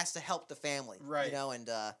 then he has to help the family, and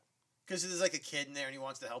because there's like a kid in there and he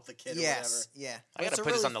wants to help the kid or yeah. I gotta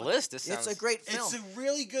put this on the list. It's a great film. It's a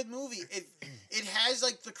really good movie. It has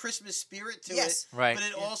like the Christmas spirit to it, right? But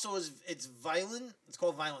it also it's violent. It's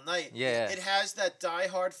called Violent Night. Yeah. It has that Die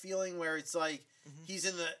Hard feeling where it's like he's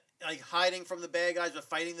in the hiding from the bad guys but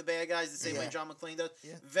fighting the bad guys the same way John McClane does.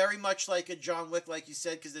 Yeah. Very much like a John Wick, like you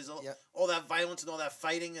said, because there's all that violence and all that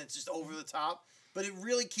fighting and it's just over the top. But it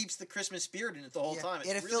really keeps the Christmas spirit in it the whole time.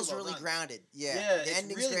 And it feels really grounded. Yeah. The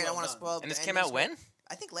ending's really great. I well don't want to spoil. And this came out when?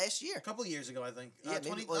 I think last year. A couple of years ago, I think. Yeah,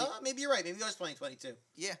 maybe you're right. Maybe that was 2022.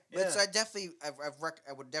 Yeah. But so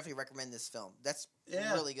I would definitely recommend this film. That's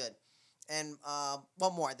really good. And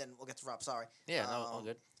one more, then we'll get to Rob. Sorry. Yeah, no, all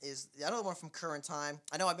good. Is the other one from Current Time.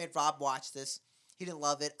 I know I made Rob watch this. He didn't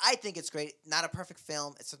love it. I think it's great. Not a perfect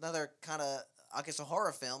film. It's another kind of, I guess, a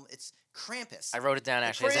horror film. It's Krampus. I wrote it down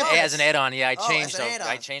actually Krampus. as an add-on. Yeah, I changed.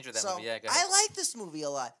 I changed with that movie. Yeah, go ahead. I like this movie a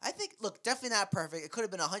lot. I think, look, definitely not perfect. It could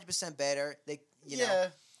have been 100% better. You know,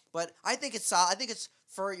 but I think it's solid. I think it's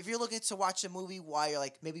if you're looking to watch a movie while you're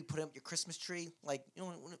like maybe putting up your Christmas tree, like you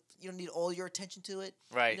don't need all your attention to it.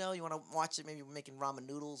 Right. You want to watch it maybe making ramen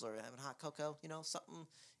noodles or having hot cocoa. Something.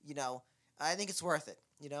 I think it's worth it.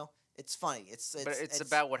 It's funny. It's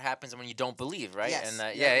about what happens when you don't believe, right? Yes. And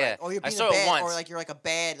right. Or you're being I saw it once. Or like you're like a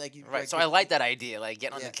bad Right. So I like that idea, like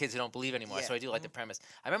getting on the kids who don't believe anymore. Yeah. So I do like the premise.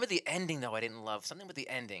 I remember the ending though. I didn't love something with the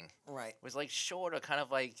ending. Right. Was like short or kind of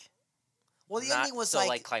like. Well, the not ending was so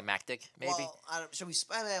like climactic, maybe. Well, should we?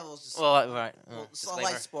 I mean, we'll just. Well, right. So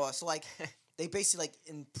light spoil. So like, they basically like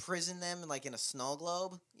imprison them in a snow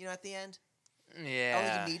globe. At the end. Yeah. I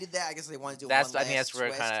don't think you needed that. I guess they wanted to do. I think that's where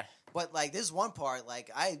it kind of. But like, this one part,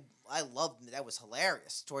 like I loved that was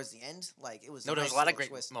hilarious towards the end. Like it was. No, there was a lot of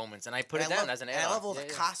great moments, and I put it down as an add-on. I love all the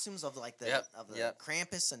costumes of the Yep.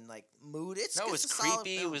 Krampus and like mood. It was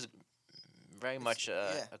creepy. It was very much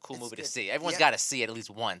a cool movie to see. Everyone's got to see it at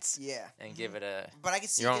least once. Yeah. And give it a. But I can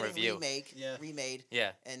see your own it review. remade.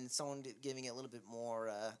 Yeah. And someone giving it a little bit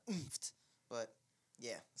more oomphed. But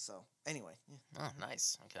yeah. So anyway. Yeah. Oh,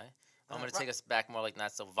 nice. Okay. I'm going to take us back more like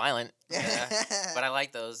not so violent. But I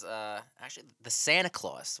like those. Actually, The Santa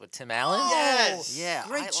Claus with Tim Allen. Oh, yes. Yeah.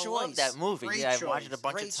 Great I choice. love that movie. Great I've watched it a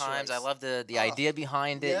bunch Great of times. choice. I love the idea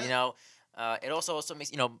behind it, Yeah. It also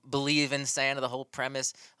makes, believe in Santa, the whole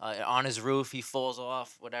premise. On his roof, he falls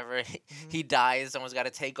off, whatever. He dies. Someone's got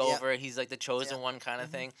to take over. He's like the chosen one kind of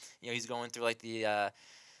thing. He's going through like the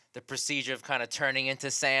procedure of kind of turning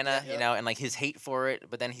into Santa, and like his hate for it,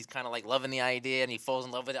 but then he's kind of like loving the idea and he falls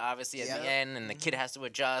in love with it obviously at the end, and the kid has to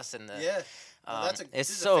adjust, and it's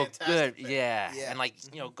so good. Yeah. And like,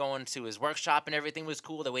 going to his workshop and everything was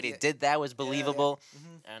cool. The way they did that was believable.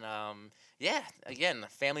 And Yeah, again,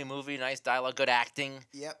 family movie, nice dialogue, good acting.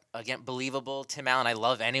 Yep. Again, believable. Tim Allen, I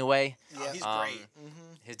love anyway. Yep. He's great.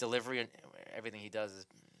 His delivery and everything he does is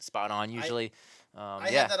spot on usually. I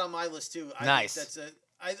yeah. had that on my list too. I Nice. Think that's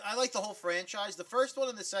I like the whole franchise. The first one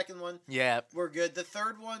and the second one Yeah. were good. The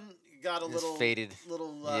third one got a Just little faded.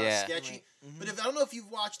 sketchy. Right. But I don't know if you've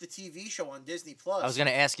watched the TV show on Disney Plus. I was gonna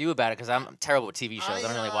ask you about it because I'm terrible with TV shows. I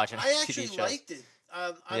don't really watch any I TV actually shows. liked it.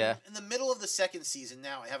 I'm Yeah. in the middle of the second season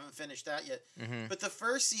now. I haven't finished that yet. Mhm. But the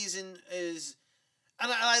first season is, and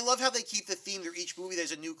I love how they keep the theme through each movie.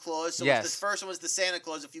 There's a new clause. So Yes. the first one was the Santa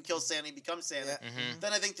Claus. If you kill Santa, he becomes Santa. Yeah. Mhm.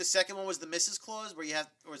 Then I think the second one was the Mrs. Claus, where you have,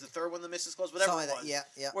 or was the third one the Mrs. Claus? Whatever Something it like was. that.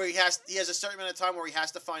 Yeah. Where he has a certain amount of time where he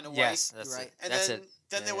has to find a Yes, wife. that's Right. it. And That's then it.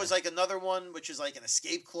 then there was like another one which is like an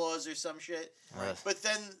escape clause or some shit. Right. But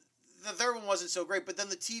then the third one wasn't so great. But then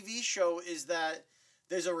the TV show is that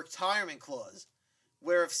there's a retirement clause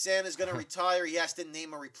where if Santa's going to retire, he has to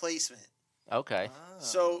name a replacement. Okay. Ah.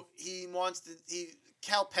 So he wants to.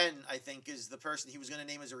 Cal Penn, I think, is the person he was going to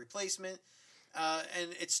name as a replacement.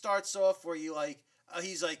 And it starts off where you like.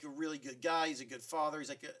 He's like a really good guy. He's a good father.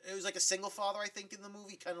 It was like a single father, I think, in the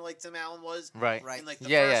movie, kind of like Tim Allen was. Right. Right. In like the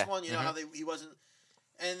Yeah, first yeah. one, you know how he wasn't.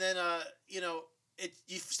 And then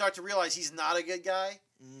you start to realize he's not a good guy.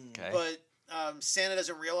 Okay. But Santa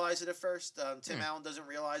doesn't realize it at first. Tim Hmm. Allen doesn't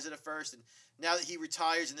realize it at first, and now that he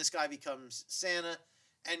retires and this guy becomes Santa,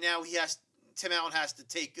 and now Tim Allen has to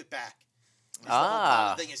take it back. Is the whole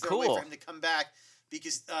plot of the thing. Is there a way cool. for him to come back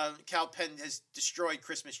because Cal Penn has destroyed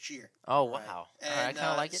Christmas cheer, Oh Right. wow. and All right, I kind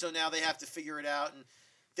of like it. so now they have to figure it out and.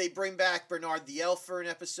 They bring back Bernard the Elf for an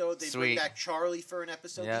episode. They bring Sweet. back Charlie for an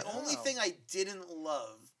episode. Yeah. The only Oh. thing I didn't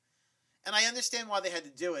love, and I understand why they had to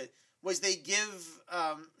do it, was they give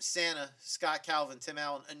Santa, Scott Calvin, Tim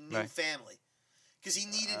Allen, a new Right. family. Because he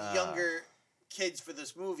needed younger kids for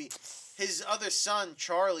this movie. His other son,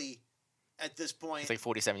 Charlie, at this point... He's like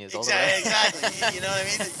 47 years old. Exactly. You know what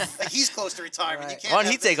I mean? Like, he's close to retirement. Right. You can't Why don't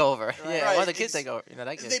have he this- take over? Right. Yeah. Why Right, don't the kids ex- take over? You know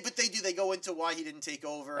that kid. But they do. They go into why he didn't take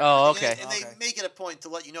over. and Oh, everything, okay. And they Okay. make it a point to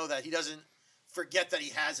let you know that he doesn't forget that he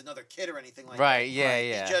has another kid or anything like Right. that. Yeah. Right.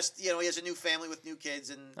 Yeah. He just, he has a new family with new kids,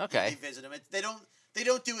 and Okay. they visit him. They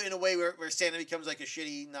don't do it in a way where Santa becomes like a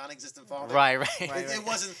shitty, non-existent father. Right. Right. Right, It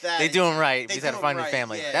wasn't that. They do him right. They We got to do 'em find a right,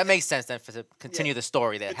 family. yeah. That makes sense then to continue the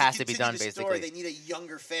story. That But has to be continue done the basically. story, they need a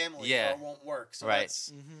younger family, Yeah. or it won't work. So Right. that's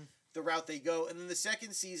the route they go. And then the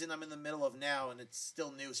second season, I'm in the middle of now, and it's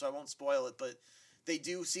still new, so I won't spoil it. But they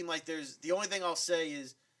do seem like there's. The only thing I'll say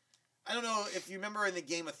is, I don't know if you remember in the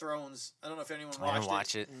Game of Thrones. I don't know if anyone I didn't watched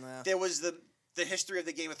watch it. No. There was the history of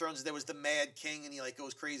the Game of Thrones. There was the Mad King, and he like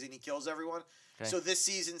goes crazy and he kills everyone. Okay. So this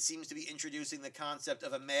season seems to be introducing the concept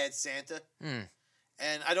of a Mad Santa. Hmm.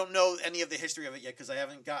 And I don't know any of the history of it yet because I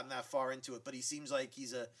haven't gotten that far into it. But he seems like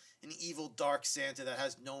he's an evil, dark Santa that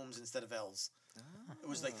has gnomes instead of elves. It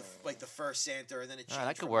was like the first Santa, and then it changed. Oh,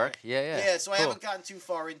 that could from work. there. Yeah. Yeah. Yeah, so I Cool. haven't gotten too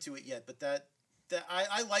far into it yet. But that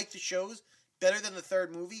I like the shows better than the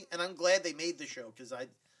third movie, and I'm glad they made the show because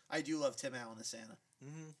I do love Tim Allen as Santa.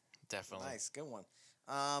 Definitely. Nice, good one.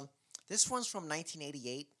 This one's from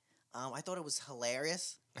 1988. I thought it was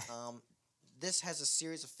hilarious. This has a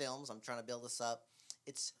series of films. I'm trying to build this up.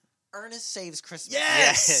 It's Ernest Saves Christmas.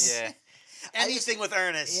 Yes! Yeah. Anything with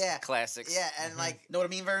Ernest. Yeah. Classics. Yeah, and like, Know what I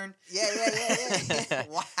mean, Vern? yeah.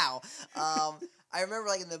 Wow. I remember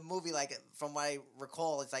like in the movie, like from what I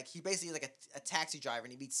recall, it's like he basically is like a taxi driver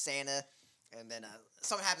and he meets Santa, and then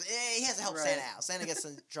something happens. He has to help Right. Santa out. Santa gets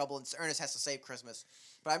in trouble, and Ernest has to save Christmas.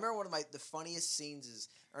 But I remember one of the funniest scenes is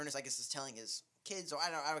Ernest, I guess, is telling his kids, or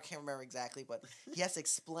I can't remember exactly, but he has to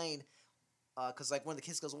explain. Because like one of the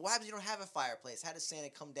kids goes, well, what happens if you don't have a fireplace? How does Santa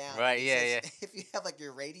come down? Right, And he yeah, says, If you have like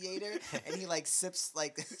your radiator, and he like slips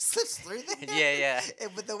through there. Yeah, yeah.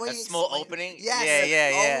 But the way That he small explained- opening? Yes.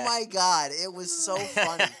 Yeah. Oh my god, it was so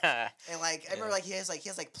funny. And like I remember, like he has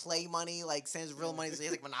play money, like Santa's real money. So he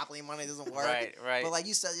has like Monopoly money. It doesn't work. Right. But like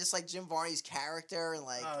you said, just like Jim Varney's character and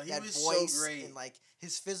like Oh, he that was so voice great. and like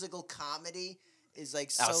his physical comedy is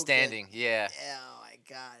like so Outstanding. Good. Yeah. Oh my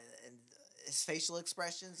god, and his facial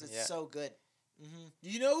expressions, it's Yeah. so good. Mm-hmm.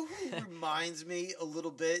 You know who reminds me a little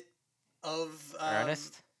bit of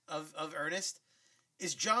Ernest? Of Ernest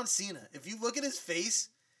is John Cena. If you look at his face,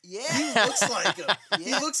 Yeah, he looks like him. He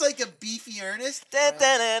Yeah. looks like a beefy Ernest.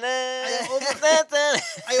 I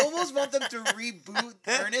I almost want them to reboot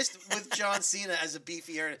Ernest with John Cena as a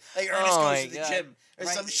beefy Ernest. Like Ernest Oh goes my to the God. gym or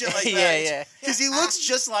Right. some shit like Yeah, that. yeah. Because he looks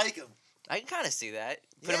just like him. I can kind of see that.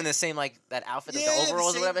 Put Yeah. him in the same like that outfit, like Yeah, the the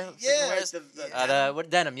overalls same- or whatever. yeah, freaking like wears. the What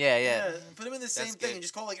denim? Yeah. Put him in the same That's thing good. and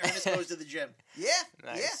just call it like Ernest goes to the gym. yeah,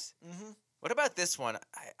 Nice. yeah. Mm-hmm. What about this one?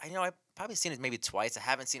 I know I've probably seen it maybe twice. I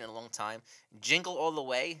haven't seen it in a long time. Jingle All the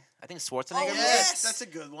Way. I think Schwarzenegger. Oh, movie. yes! That's a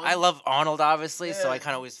good one. I love Arnold, obviously, so Yeah. I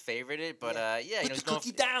kind of always favored it. But yeah, Put he's the going.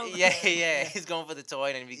 cookie down. Yeah, he's going for the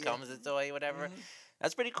toy, and he becomes the toy, whatever.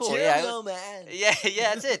 That's pretty cool. Cheerio, man. Yeah,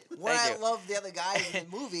 that's it. What Thank I you. love the other guy in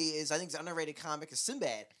the movie is I think it's an underrated comic is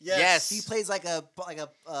Sinbad. Yes. He plays like a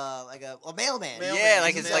mailman. Mailman. Yeah, He's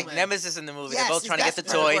like a it's like mailman. Nemesis in the movie. Yes, They're both trying to get the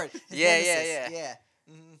that's perfect toy. word. His Yeah, nemesis. yeah.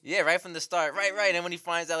 Mhm. Yeah, right from the start. Right. And then when he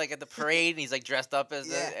finds out, like, at the parade, and he's, like, dressed up as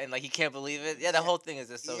and, like, he can't believe it. Yeah, the whole thing is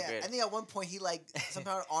just so good. I think at one point he like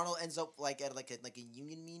somehow Arnold ends up like at like a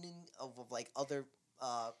union meeting of like other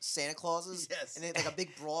Santa Clauses. Yes. And then like a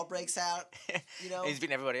big brawl breaks out. You know. And he's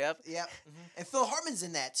beating everybody up. Yep. And Phil Hartman's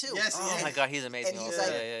in that too. Yes, Oh, Yeah. my God, he's amazing. And he's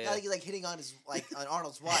also. like, yeah. not like he's like hitting on his on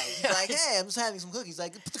Arnold's wife. He's like, hey, I'm just having some cookies. He's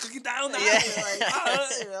like, put the cookie down now. Yeah. You're like, "Ah,"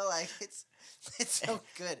 you know, like it's so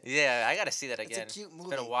good. Yeah, I got to see that It's a again. cute It's been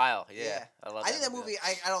movie. a while. Yeah. I love I think that though. movie.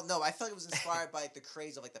 I don't know. I felt like it was inspired by like the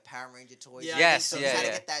craze of like the Power Ranger toys. Yeah, I Yes, think He so. was yeah, trying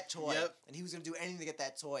yeah. to get that toy, Yep. and he was gonna do anything to get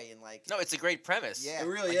that toy. And like, No, it's a great premise. yeah, It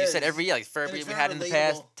really Like is. you said, every year, like Furby it's we very had in the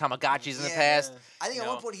past, relatable. Tamagotchis in the Yeah. past. I think you at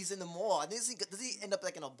one know. point he's in the mall. I think does he end up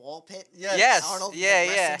like in a ball pit? Yes. Yes. Arnold, yeah, like,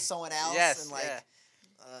 wrestling yeah. someone else, Yes, and like, yeah.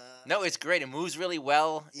 uh, No, it's great. It moves really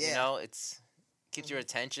well. Yeah. You know, it's keeps your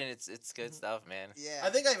attention. It's good stuff, man. yeah. I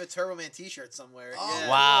think I have a Turbo Man T-shirt somewhere. Oh, yeah.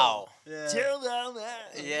 Wow. Yeah. Turbo Man.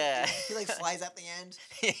 Yeah. He like flies at the end.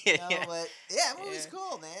 yeah. You know, but yeah, the movie's Yeah.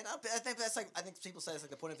 cool, man. I think that's like I think people say it's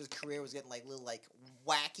like the point of his career was getting like little like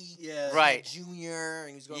wacky. Yeah. Right. Junior, and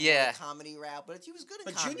he was going Yeah. more the comedy route, but he was good at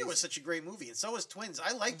But comedies. Junior was such a great movie, and so was Twins.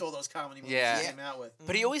 I liked all those comedy movies Yeah. he came out with.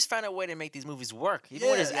 But he always found a way to make these movies work, even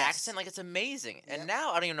with his Yeah. Yes. accent. Like it's amazing. And Yep.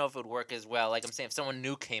 now I don't even know if it would work as well. Like I'm saying, if someone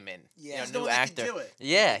new came in, Yeah. you There's know, no new one that could actor. do it.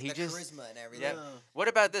 Yeah, he the just. charisma and everything. Yep. Yeah. What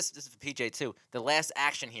about this? This is for PJ too. The Last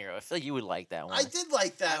Action Hero. I feel like you would like that one. I did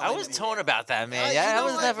like that. I I one. was movie. torn about that, man. You Yeah, I know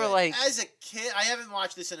was what? never like. As a kid, I haven't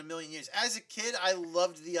watched this in a million years. As a kid, I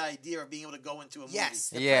loved the idea of being able to go into a movie. Yes.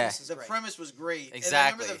 The Yeah. premise is The great. premise was great. Exactly. And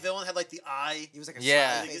I remember the villain had like the eye. He was like a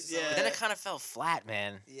Yeah. smiley face, Yeah. But then it kind of fell flat,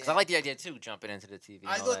 man. Because Yeah. I like the idea too, jumping into the TV.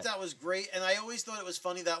 I and all thought that was great, and I always thought it was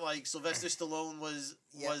funny that like Sylvester Stallone was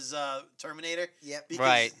Terminator Yep. because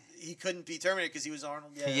Right. he couldn't be Terminator because he was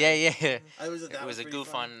Arnold. Yeah, Yeah. I was. That It was a pretty goof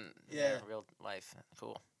funny. on Yeah. real life.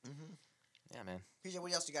 Cool. Mhm. Yeah, man. PJ,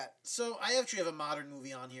 what else you got? So I actually have a modern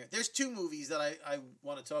movie on here. There's two movies that I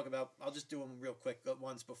want to talk about. I'll just do them real quick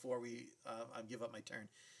once before I give up my turn.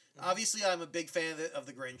 Obviously, I'm a big fan of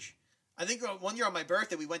the Grinch. I think one year on my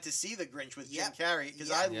birthday we went to see the Grinch with Jim Yep. Carrey because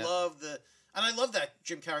Yep. I Yep. love that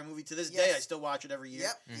Jim Carrey movie to this day. Yes. I still watch it every year.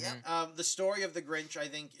 Yep. Mhm. Yep. The story of the Grinch, I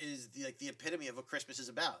think, is the epitome of what Christmas is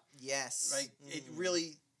about. Yes. Like it Mhm.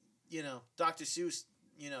 really, Dr. Seuss,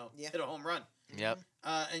 Yeah. hit a home run. Yep.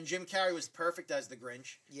 And Jim Carrey was perfect as the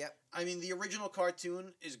Grinch. Yep. I mean, the original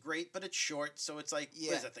cartoon is great, but it's short, so it's like, Yeah.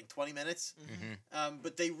 what is that thing, 20 minutes? Mm-hmm.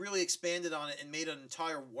 But they really expanded on it and made an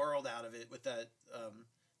entire world out of it with that,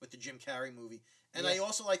 with the Jim Carrey movie. And I Yeah.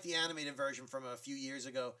 also like the animated version from a few years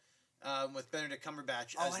ago, with Benedict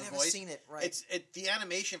Cumberbatch Oh, as I the never voice. seen it. Right. It's the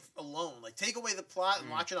animation alone. Like, take away the plot and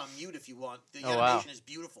watch it on mute if you want. The Oh, wow. animation is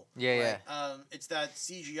beautiful. Yeah, Right. yeah. It's that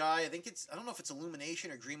CGI. I don't know if it's Illumination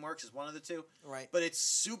or DreamWorks is one of the two, right. but it's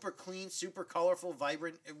super clean, super colorful,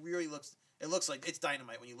 vibrant. It looks like it's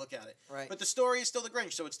dynamite when you look at it. Right. But the story is still the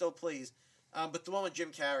Grinch, so it still plays. But the one with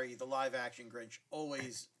Jim Carrey, the live action Grinch,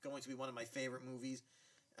 always going to be one of my favorite movies.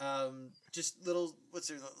 Just little, what's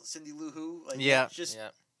her, Cindy Lou Who? Like, Yeah. Just, yeah.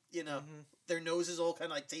 Mhm. their noses all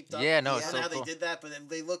kind of like taped up. Yeah, no, I it's don't so know how cool. they did that, but then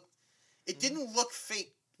it didn't look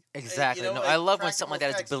fake. Exactly. know, No, like I love when practical something like that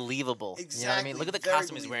is effects. believable. You know what I Exactly, mean? Look at the very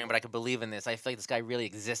costume he's wearing, believable. but I could believe in this. I feel like this guy really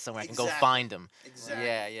exists somewhere. I can go Exactly. find him. Exactly.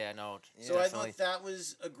 Yeah, no. So I definitely. thought that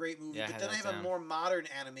was a great movie. Yeah, I but had then I that have a down. more modern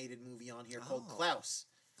animated movie on here called Oh. Klaus,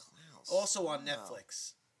 Klaus. also on Wow.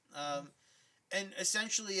 Netflix. And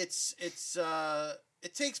essentially it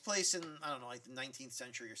takes place in, I don't know, like the 19th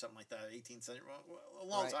century or something like that, 18th century, a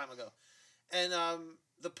long Right. time ago. And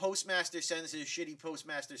the postmaster sends his shitty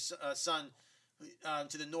postmaster son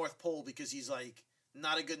to the North Pole because he's like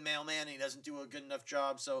not a good mailman and he doesn't do a good enough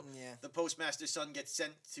job. So Yeah. the postmaster's son gets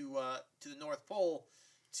sent to the North Pole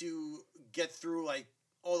to get through like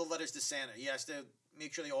all the letters to Santa. He has to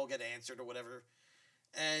make sure they all get answered or whatever.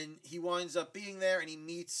 And he winds up being there and he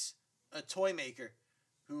meets a toy maker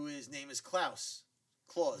his name is Klaus.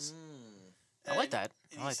 Claus. Mm. I like that.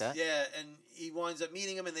 And I like he's- that. Yeah, and he winds up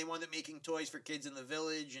meeting him and they wind up making toys for kids in the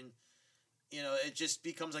village, and it just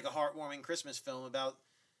becomes like a heartwarming Christmas film about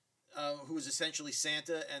who is essentially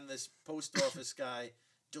Santa and this post office guy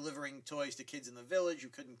delivering toys to kids in the village who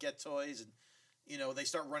couldn't get toys, and they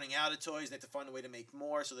start running out of toys. They have to find a way to make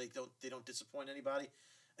more so they don't disappoint anybody.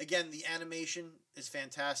 Again, the animation is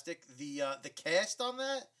fantastic. The cast on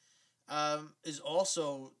that is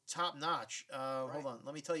also top notch. Hold on,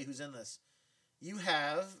 let me tell you who's in this. You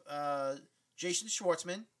have Jason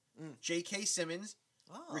Schwartzman, J.K. Simmons,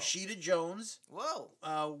 Rashida Jones,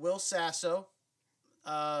 Will Sasso,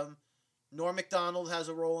 Norm Macdonald has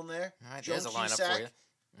a role in there. All right, Joan there's a lineup Cusack. for you.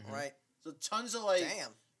 Right. So tons of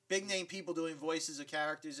big name people doing voices of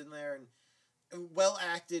characters in there, and well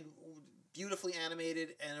acted, beautifully animated,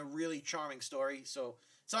 and a really charming story. So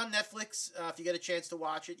it's on Netflix. If you get a chance to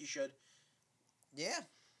watch it, you should. Yeah.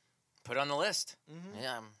 Put it on the list. Mm-hmm.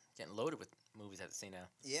 Yeah, I'm getting loaded with movies I have to see now.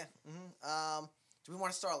 Yeah. Mm-hmm. Do we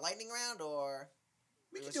want to start a lightning round or?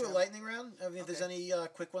 We can do a lightning round. I mean, if there's any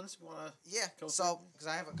quick ones you want to. Yeah. Go So, because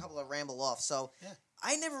I have a couple of ramble off. So,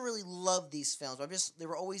 I never really loved these films. They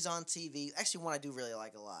were always on TV. Actually, one I do really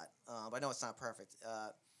like a lot. But I know it's not perfect.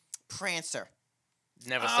 Prancer.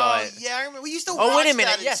 Never saw it. Yeah, I remember. We used to Oh, watch wait a minute.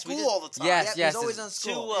 that in Yes, we school did. all the time. Yes, Yep, yes. it was always it's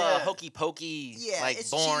on school. Too Yeah. hokey pokey, Yeah, it's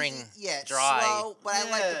boring, cheesy. Yeah, it's dry. slow. But I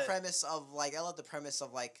like the Yeah. premise of I love the premise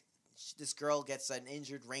of this girl gets an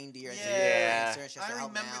injured reindeer. And she Yeah. and she has to I help him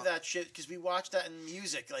remember out. that shit because we watched that in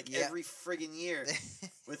music every friggin' year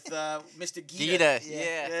with Mr. Gita. Gita, Yeah.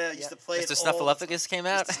 yeah. Yeah, used to play Mr. it all the time. Snuffleupagus came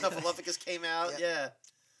out. Mr. Snuffleupagus came out, Yep. yeah.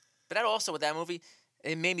 But that also, with that movie,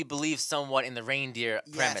 it made me believe somewhat in the reindeer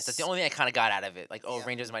premise. Yes. That's the only thing I kind of got out of it. Like, Yeah.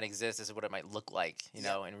 reindeers might exist. This is what it might look like, you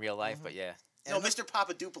know, in real life. Mhm. But yeah. No, Mr.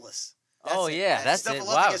 Papadopoulos. Oh, it. yeah, that's it.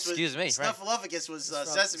 Wow, Snuffleupagus excuse me. Right. Snuffleupagus was From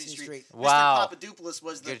Sesame Street. Wow. Mr. Papadopoulos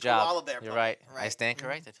was the Good job. koala bear You're puppet. right. I stand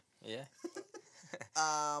corrected. Yeah.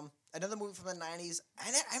 Another movie from the 90s.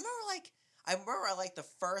 I remember I liked the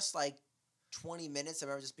first 20 minutes. I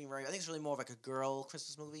remember just being I think it's really more of a girl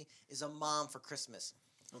Christmas movie. Is A Mom for Christmas.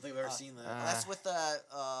 I don't think I've ever seen that. That's with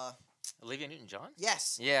Olivia Newton-John?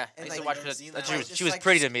 yes. Yeah. I And, used to like, watch I've her. never seen that. She was, Just she was like-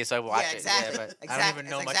 pretty to me, so I watched Yeah, it. exactly. Yeah, but I exactly. don't even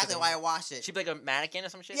know That's much exactly of why I watched it. She'd be like a mannequin or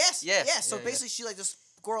some shit? Yes. Yeah. Yeah. So yeah. basically, she this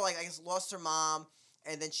girl I guess lost her mom,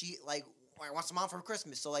 and then she wants a mom for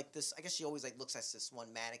Christmas. So this, I guess she always looks at this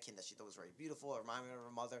one mannequin that she thought was very beautiful, or reminded her of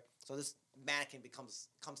her mother. So this mannequin comes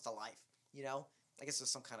to life. You know, I guess there's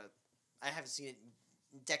some kind of. I haven't seen it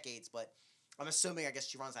in decades, but I'm assuming I guess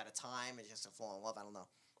she runs out of time and she has to fall in love. I don't know,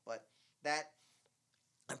 but that.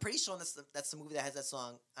 I'm pretty sure that's the movie that has that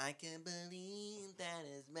song. I can believe that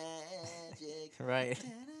is magic. Right.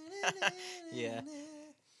 Yeah.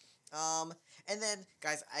 And then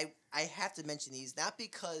guys, I have to mention these not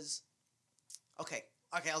because. Okay.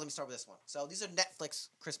 Let me start with this one. So these are Netflix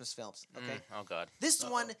Christmas films. Okay. Oh, God. This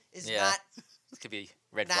one is Yeah. not. This could be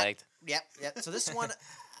red Not- flagged. Yep. So this one,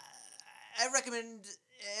 I recommend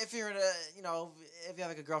if you're if you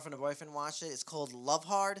have a girlfriend or boyfriend, watch it. It's called Love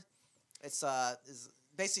Hard. It's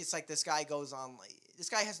basically it's this guy goes on this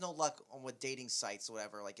guy has no luck with dating sites or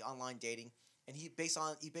whatever online dating, and he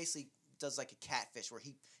basically does a catfish where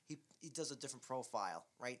he does a different profile,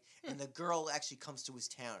 right? And the girl actually comes to his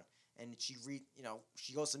town, and she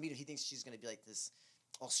goes to meet him. He thinks she's gonna be this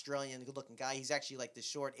Australian good looking guy. He's actually this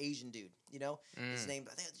short Asian dude, His name,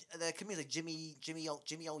 I think the comedian's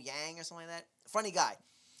Jimmy O Yang or something like that. Funny guy.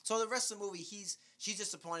 So the rest of the movie, she's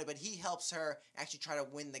disappointed, but he helps her actually try to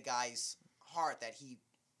win the guy's heart that he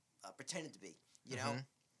pretended to be,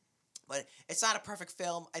 But it's not a perfect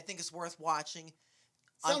film. I think it's worth watching.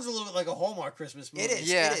 Sounds a little bit like a Hallmark Christmas movie. It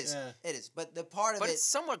is. Yeah. It is. Yeah. It is. But the part of But it. it's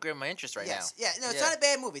somewhat grabbing my interest right yes. now. Yeah. No, it's Yeah. not a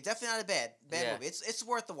bad movie. Definitely not a bad Yeah. movie. It's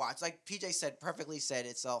worth the watch. Like PJ perfectly said,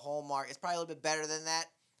 it's a Hallmark. It's probably a little bit better than that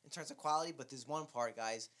in terms of quality. But there's one part,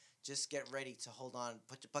 guys. Just get ready to hold on,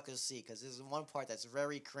 put your bucket to sea, because there's one part that's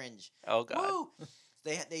very cringe. Oh, God. Woo!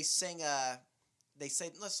 They sing they say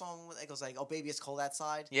the song that goes "Oh baby, it's cold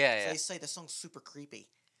outside." Yeah, So yeah. they say the song's super creepy.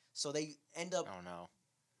 So they end up Oh, no.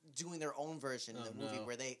 doing their own version in Oh, the movie no.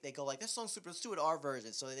 where they go this song's super. Let's do it our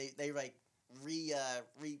version. So they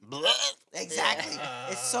re Blech. exactly. Yeah.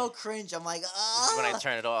 It's so cringe. I'm like, This is when I ah.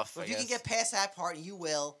 turn it off. If I you can guess. get past that part, you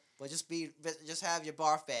will. But just have your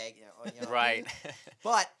barf bag. Right.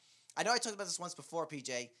 But I know I talked about this once before,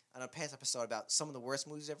 PJ, on a past episode about some of the worst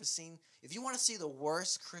movies you've ever seen. If you want to see the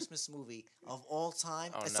worst Christmas movie of all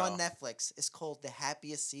time, Oh, it's no. on Netflix. It's called The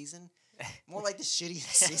Happiest Season. More like the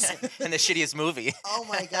shittiest season. And the shittiest movie. Oh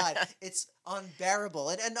my God, it's unbearable.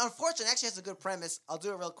 And unfortunately, it actually has a good premise. I'll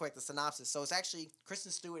do it real quick, the synopsis. So it's actually,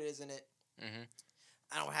 Kristen Stewart is in it. Mm-hmm.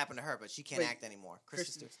 I don't know what happened to her, but she can't Wait, act anymore.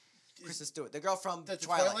 Kristen Stewart. The girl from That's the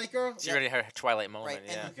Twilight. Twilight girl? She already had her Twilight moment. Right,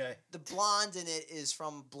 Yeah. and Okay. The blonde in it is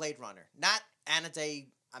from Blade Runner. Not Anna de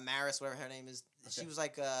Amaris, whatever her name is. She Okay.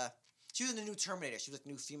 was she was in the new Terminator. She was the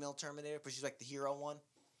new female Terminator, but she's the hero one.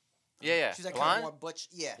 Yeah, yeah. She's kind Blonde? of more butch.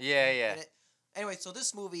 Yeah. Yeah, yeah. And Anyway, so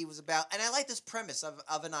this movie was about, and I like this premise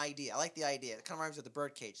of an idea. I like the idea. It kind of rhymes with the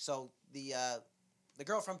birdcage. So the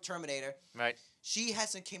girl from Terminator, Right. she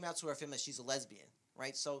hasn't came out to her family that she's a lesbian,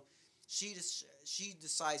 right? So she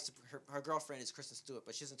decides to her girlfriend is Kristen Stewart,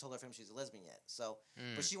 but she hasn't told her family she's a lesbian yet. So,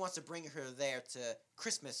 but she wants to bring her there to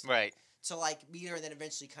Christmas, Right. to like meet her and then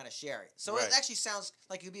eventually kind of share it. So Right. it actually sounds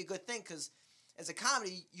like it would be a good thing because as a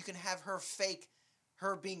comedy, you can have her fake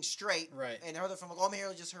her being straight, Right. and her other from like, oh, I'm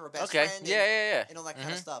here just her best Okay. friend, Yeah. and all that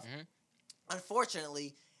kind of stuff. Mhm.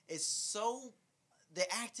 Unfortunately,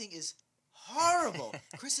 the acting is horrible.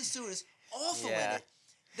 Kristen Stewart is awful in Yeah. it.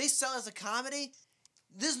 They sell it as a comedy.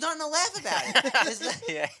 There's nothing to laugh about it.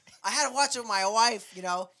 Yeah. I had to watch it with my wife.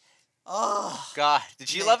 Oh God, did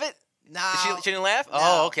she Man. love it? no. She didn't laugh? No.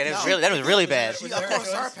 Oh, okay. That was really bad. She, Was of there course,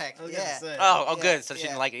 a our choice? pick. I was Yeah. gonna say. Oh, Yeah, good. So she yeah.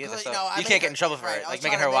 didn't like it either. Because, So I you made can't get her- in trouble for right, it. I Like was making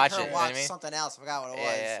trying her to watch make it. her You know what I watch mean? something else. I forgot what it Yeah,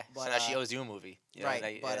 was. yeah. But, So now she owes you a movie. You know, right,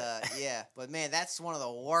 like, but yeah. but man, that's one of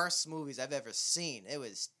the worst movies I've ever seen. It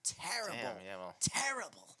was terrible, Damn, yeah, well.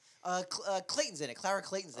 terrible. Clayton's in it. Clara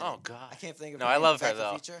Clayton's in it. Oh God. I can't think of. No, her I name love from her Back to the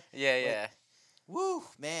though. Future. Yeah, But- yeah. Woo,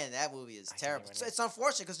 man, that movie is I can't terrible. even So name- it's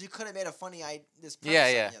unfortunate because you could have made a funny this. Yeah,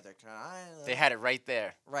 premise yeah. on the other kind. They had it right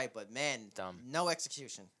there. right, but man, Dumb. no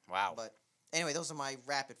execution. Wow. But anyway, those are my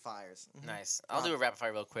rapid fires. Mhm. Nice. I'll do a rapid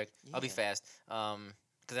fire real quick. I'll be Yeah. fast.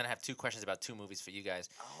 Because then I have two questions about two movies for you guys.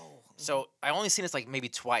 Oh, So I only seen this like maybe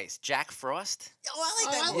twice. Jack Frost. oh, I like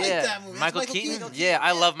Oh, that I movie. like yeah. that movie. That's Michael Michael Keaton. Keaton. Yeah, I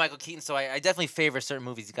Yeah. love Michael Keaton, so I definitely favor certain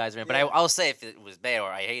movies you guys are in. But Yeah. I'll say if it was bad or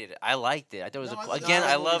I hated it. I liked it. I thought it was No, I a, like again. that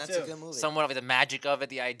I movie, love That's a good movie. somewhat of the magic of it,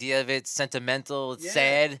 the idea of it, sentimental, it's Yeah.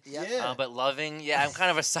 sad, Yep. Yeah. but loving. Yeah, I'm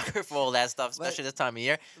kind of a sucker for all that stuff, But- especially this time of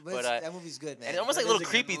year. But, But that movie's good, man. and almost That like a little is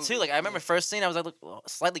a good creepy movie. too. Like I remember Yeah. first scene, I was like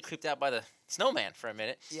slightly creeped out by the snowman for a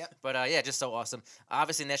minute. Yep. But yeah, just so awesome.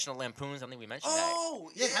 Obviously, National Lampoons. I think we mentioned that.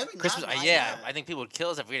 Oh, Yeah, how did we Christmas, not watch yeah, that? I think people would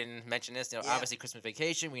kill us if we didn't mention this. Yeah. Obviously, Christmas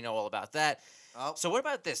Vacation, we know all about that. Oh, So, what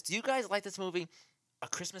about this? Do you guys like this movie, A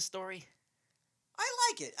Christmas Story? I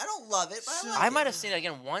like it. I don't love it, but So- I like I it. might have seen it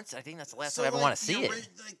again once. I think that's the last So, time I ever like, want to the see it.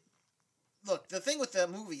 like, look, the thing with that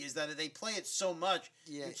movie is that they play it so much,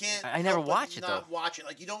 Yeah. you can't. I never help but watch it, not though. watch it.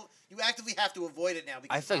 Like you actively have to avoid it now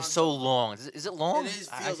because I feel like it's it's on so long. Is it long? It is,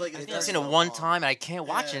 I feels like I it's think I've very seen it long. one time and I can't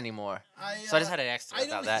watch it Yeah. anymore. I, So I just had to ask I about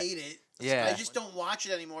don't that. hate it. Yeah. I just don't watch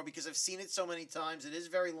it anymore because I've seen it so many times. It is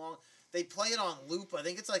very long. They play it on loop. I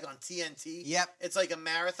think it's like on TNT. Yep. It's like a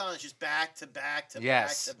marathon. It's just back to back to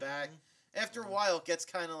Yes. back to back. After a while, it gets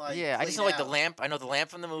kind of like Yeah, I just know played like the out. lamp. I know the lamp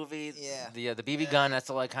from the movie. Yeah. The BB Yeah. gun. That's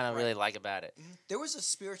all I kind of Right. really like about it. There was a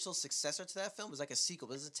spiritual successor to that film. It was like a sequel.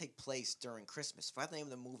 But it doesn't take place during Christmas. I forgot the name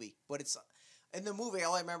of the movie. But it's in the movie.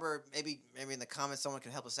 All I remember, maybe in the comments, someone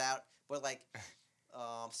can help us out. But like,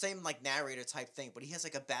 same like narrator type thing. But he has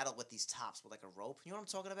like a battle with these tops with like a rope. You know what I'm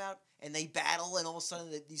talking about? And they battle, and all of a sudden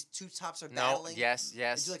these two tops are No. battling. Yes. They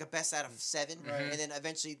Yes. do like a best out of 7, Right. and then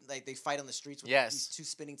eventually like they fight on the streets with Yes. these two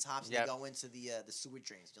spinning tops, and Yep. they go into the sewer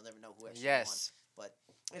drains. You'll never know who actually Yes. won. But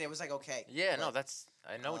and it was like okay. Yeah. No. but- That's.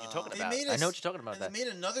 I know what you're talking They about. made I know us- what you're talking about. And That. they made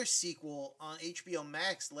another sequel on HBO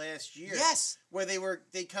Max last year. Yes. Where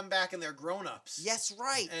they come back and they're grown ups. Yes.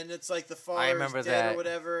 Right. And it's like the father's remember dead that. or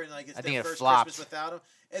whatever, and like it's I think their it first flopped. Christmas without him.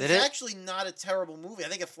 It's Did it? actually not a terrible movie. I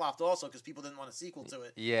think it flopped also because people didn't want a sequel to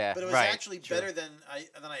it. Yeah. But it was right. actually True. better than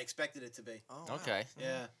I expected it to be. Oh, wow. Okay.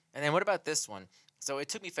 Yeah. And then what about this one? So it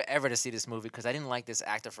took me forever to see this movie because I didn't like this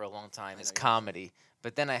actor for a long time. I His know you comedy.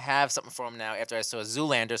 But then I have something for him now after I saw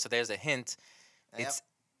Zoolander. So there's a hint. Yep. It's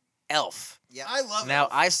Elf. Yep. I love Now Elf.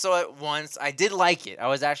 I saw it once. I did like it. I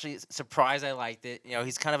was actually surprised I liked it. You know,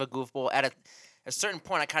 he's kind of a goofball. At a certain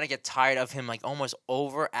point, I kind of get tired of him like almost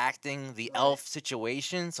overacting the Right. elf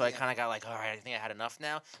situation. So I Yeah. kind of got like, all right, I think I had enough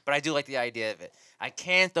now. But I do like the idea of it. I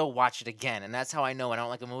can't though watch it again, and that's how I know when I don't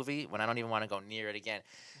like a movie when I don't even want to go near it again.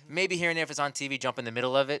 Maybe here and there if it's on TV, jump in the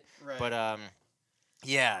middle of it. Right. But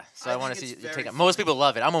yeah. So I I, want to think see it's you very take it. Most funny. people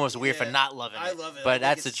love it. I'm almost weird for Yeah. not loving it. I love it. I But think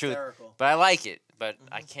that's it's the truth. hysterical. But I like it. But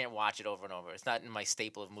I can't watch it over and over. It's not in my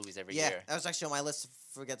staple of movies every Yeah, year. that was actually on my list to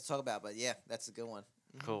forget to talk about. But yeah, that's a good one.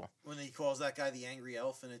 Cool. When he calls that guy the angry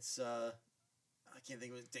elf, and it's I can't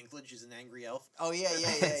think of it. Dinklage is an angry elf. Oh yeah, yeah, yeah,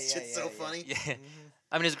 It's yeah. just yeah, so yeah. funny. Yeah. Mhm.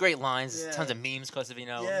 I mean, there's great lines, Yeah. tons of memes because of, you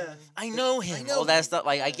know. Yeah. I know him, know all that him. stuff.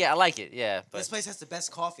 Like, I like it, yeah. This But place has the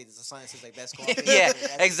best coffee. There's a sign that says like best coffee. yeah,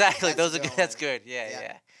 That's- exactly. that's Those a are good. one. That's good. Yeah, Yeah.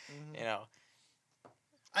 yeah. Mhm. You know.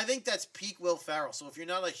 I think that's peak Will Ferrell. So if you're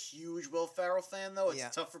not a huge Will Ferrell fan, though, it's Yeah.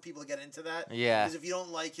 tough for people to get into that. Yeah. Because if you don't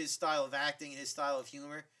like his style of acting and his style of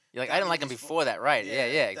humor, You're like, that I didn't like him movie's before that, right? Yeah,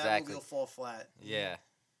 that exactly. movie will fall flat. Yeah.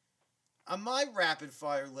 On my rapid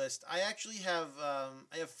fire list, I actually have I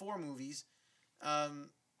have 4 movies.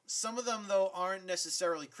 some of them though aren't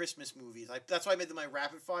necessarily Christmas movies. That's why I made them my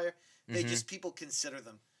rapid fire. They just people consider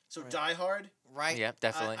them. So Die Hard. Right. Yeah,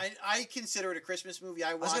 definitely. I consider it a Christmas movie.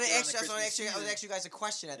 I was watch going to it on ask the Christmas season. I was asking you guys a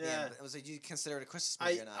question at the end. It was like, do you consider it a Christmas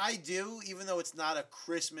movie or not? I do, even though it's not a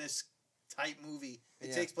Christmas type movie.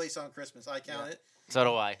 It takes place on Christmas. I count it. So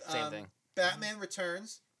do I. Same thing. Batman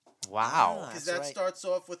Returns. Wow. Because that starts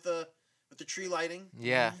off with the tree lighting.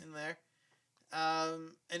 Yeah. In there.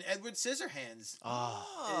 And Edward Scissorhands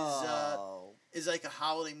is like a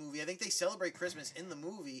holiday movie. I think they celebrate Christmas in the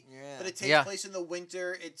movie, but it takes place in the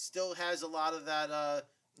winter. It still has a lot of that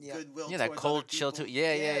goodwill. Yeah, that cold chill too.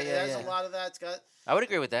 Yeah. It has a lot of that. It's got. I would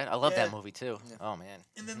agree with that. I love that movie too. Yeah. Oh man.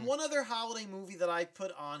 And then one other holiday movie that I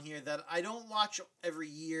put on here that I don't watch every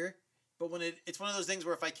year, but when it's one of those things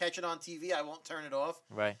where if I catch it on TV, I won't turn it off.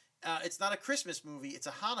 Right. It's not a Christmas movie. It's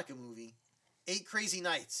a Hanukkah movie. 8 Crazy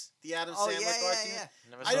Nights, the Adam Sandler cartoon. Yeah.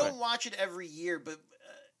 I don't watch it every year, but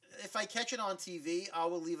if I catch it on TV, I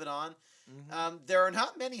will leave it on. Mm-hmm. There are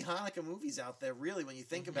not many Hanukkah movies out there, really, when you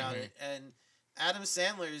think about it. And Adam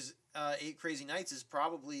Sandler's 8 Crazy Nights is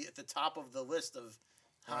probably at the top of the list of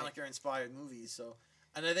Hanukkah-inspired movies. So,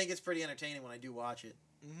 and I think it's pretty entertaining when I do watch it.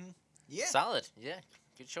 Mm-hmm. Yeah. Solid. Yeah.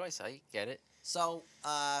 Good choice. I get it. So,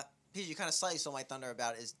 PJ, you kind of slightly stole my thunder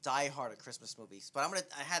about is Die Hard a Christmas movies, but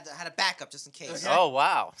I had a backup just in case. Okay. Oh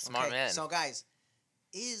wow, smart man. So guys,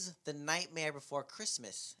 is The Nightmare Before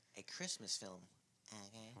Christmas a Christmas film?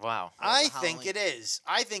 Okay. Wow. I think it is.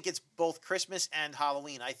 I think it's both Christmas and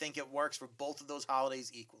Halloween. I think it works for both of those holidays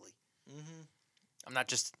equally. Mm-hmm. I'm not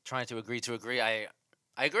just trying to agree to agree. I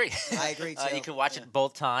agree. I agree too. You can watch it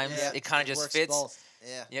both times. Yeah. It kind of just fits. Both.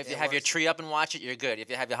 Yeah. If you have your tree up and watch it, you're good. If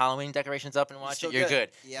you have your Halloween decorations up and watch it, you're good.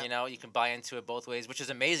 Yep. You know, you can buy into it both ways, which is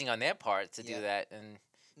amazing on their part to do that. And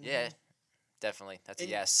yeah, definitely, that's a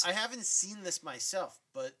yes. I haven't seen this myself,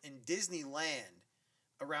 but in Disneyland,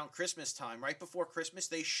 around Christmas time, right before Christmas,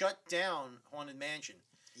 they shut down Haunted Mansion.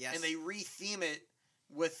 Yes. And they re-theme it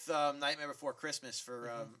with Nightmare Before Christmas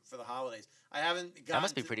for the holidays. I haven't gotten. That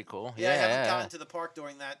must be pretty cool. Yeah, I haven't gotten to the park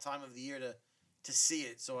during that time of the year to see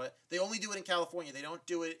it. So they only do it in California. They don't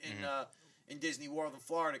do it in Disney World in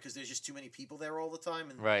Florida because there's just too many people there all the time.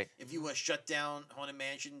 And if you shut down Haunted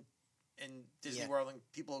Mansion and Disney World, and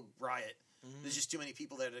people riot. There's just too many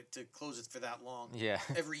people there to close it for that long. Yeah.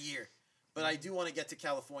 Every year. But I do want to get to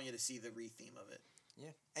California to see the re-theme of it.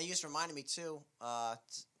 Yeah. And you just reminded me, too,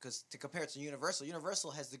 because to compare it to Universal,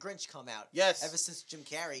 Universal has The Grinch come out. Yes. Ever since Jim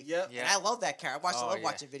Carrey. Yep. And I love that character. I love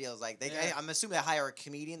watching videos like I'm assuming they hire a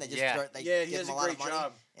comedian. They just he give does him a a lot great of money.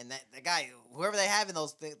 job. And the guy, whoever they have in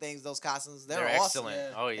those things, those costumes, they're awesome.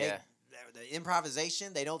 excellent. Oh, yeah. The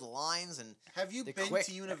improvisation, they know the lines. And have you been quick.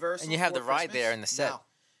 to Universal? And you have the ride Christmas? there in the set. No.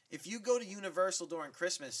 If you go to Universal during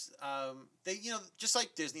Christmas, they just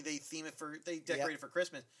like Disney, they decorate it for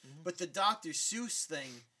Christmas. But the Dr. Seuss thing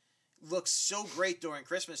looks so great during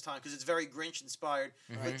Christmas time because it's very Grinch inspired.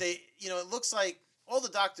 But it looks like all the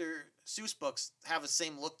Dr. Seuss books have the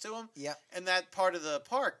same look to them. Yep. And that part of the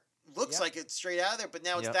park looks like it's straight out of there, but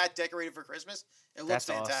now it's that decorated for Christmas. It looks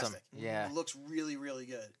fantastic. Awesome. Yeah. It looks really, really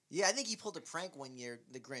good. Yeah, I think he pulled a prank one year,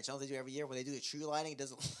 the Grinch. I don't know if they do every year when they do the tree lighting. It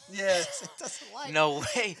doesn't. Yeah. it doesn't light. No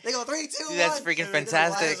way. They go 3, 2, 1. Dude, that's freaking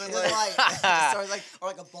fantastic. Or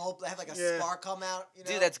like a bulb. They have like a spark come out. You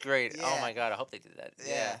know? Dude, that's great. Yeah. Oh my god, I hope they did that.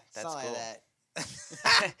 Yeah, that's cool. Like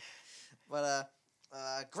that. But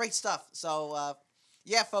great stuff. So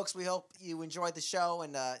yeah, folks, we hope you enjoyed the show,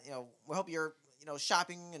 and we hope you're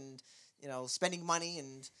shopping and spending money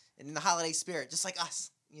and in the holiday spirit, just like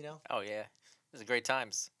us. Oh yeah, those are great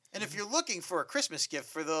times. And if you're looking for a Christmas gift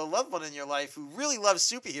for the loved one in your life who really loves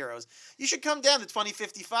superheroes, you should come down to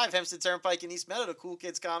 2055 Hempstead Turnpike in East Meadow to Cool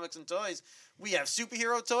Kids Comics and Toys. We have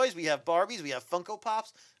superhero toys, we have Barbies, we have Funko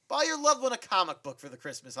Pops. Buy your loved one a comic book for the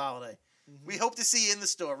Christmas holiday. We hope to see you in the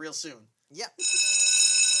store real soon. Yep.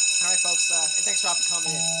 All right, folks, and thanks, Rob, for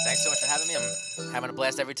coming in. Thanks so much for having me. I'm having a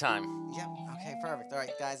blast every time. Yep. Okay, perfect. All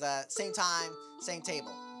right, guys, same time, same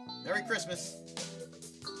table. Merry Christmas.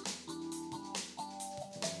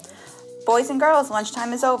 Boys and girls,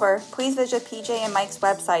 lunchtime is over. Please visit PJ and Mike's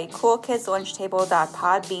website,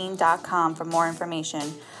 coolkidslunchtable.podbean.com for more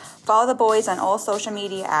information. Follow the boys on all social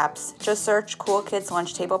media apps. Just search Cool Kids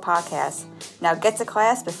Lunch Table Podcast. Now get to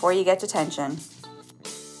class before you get detention.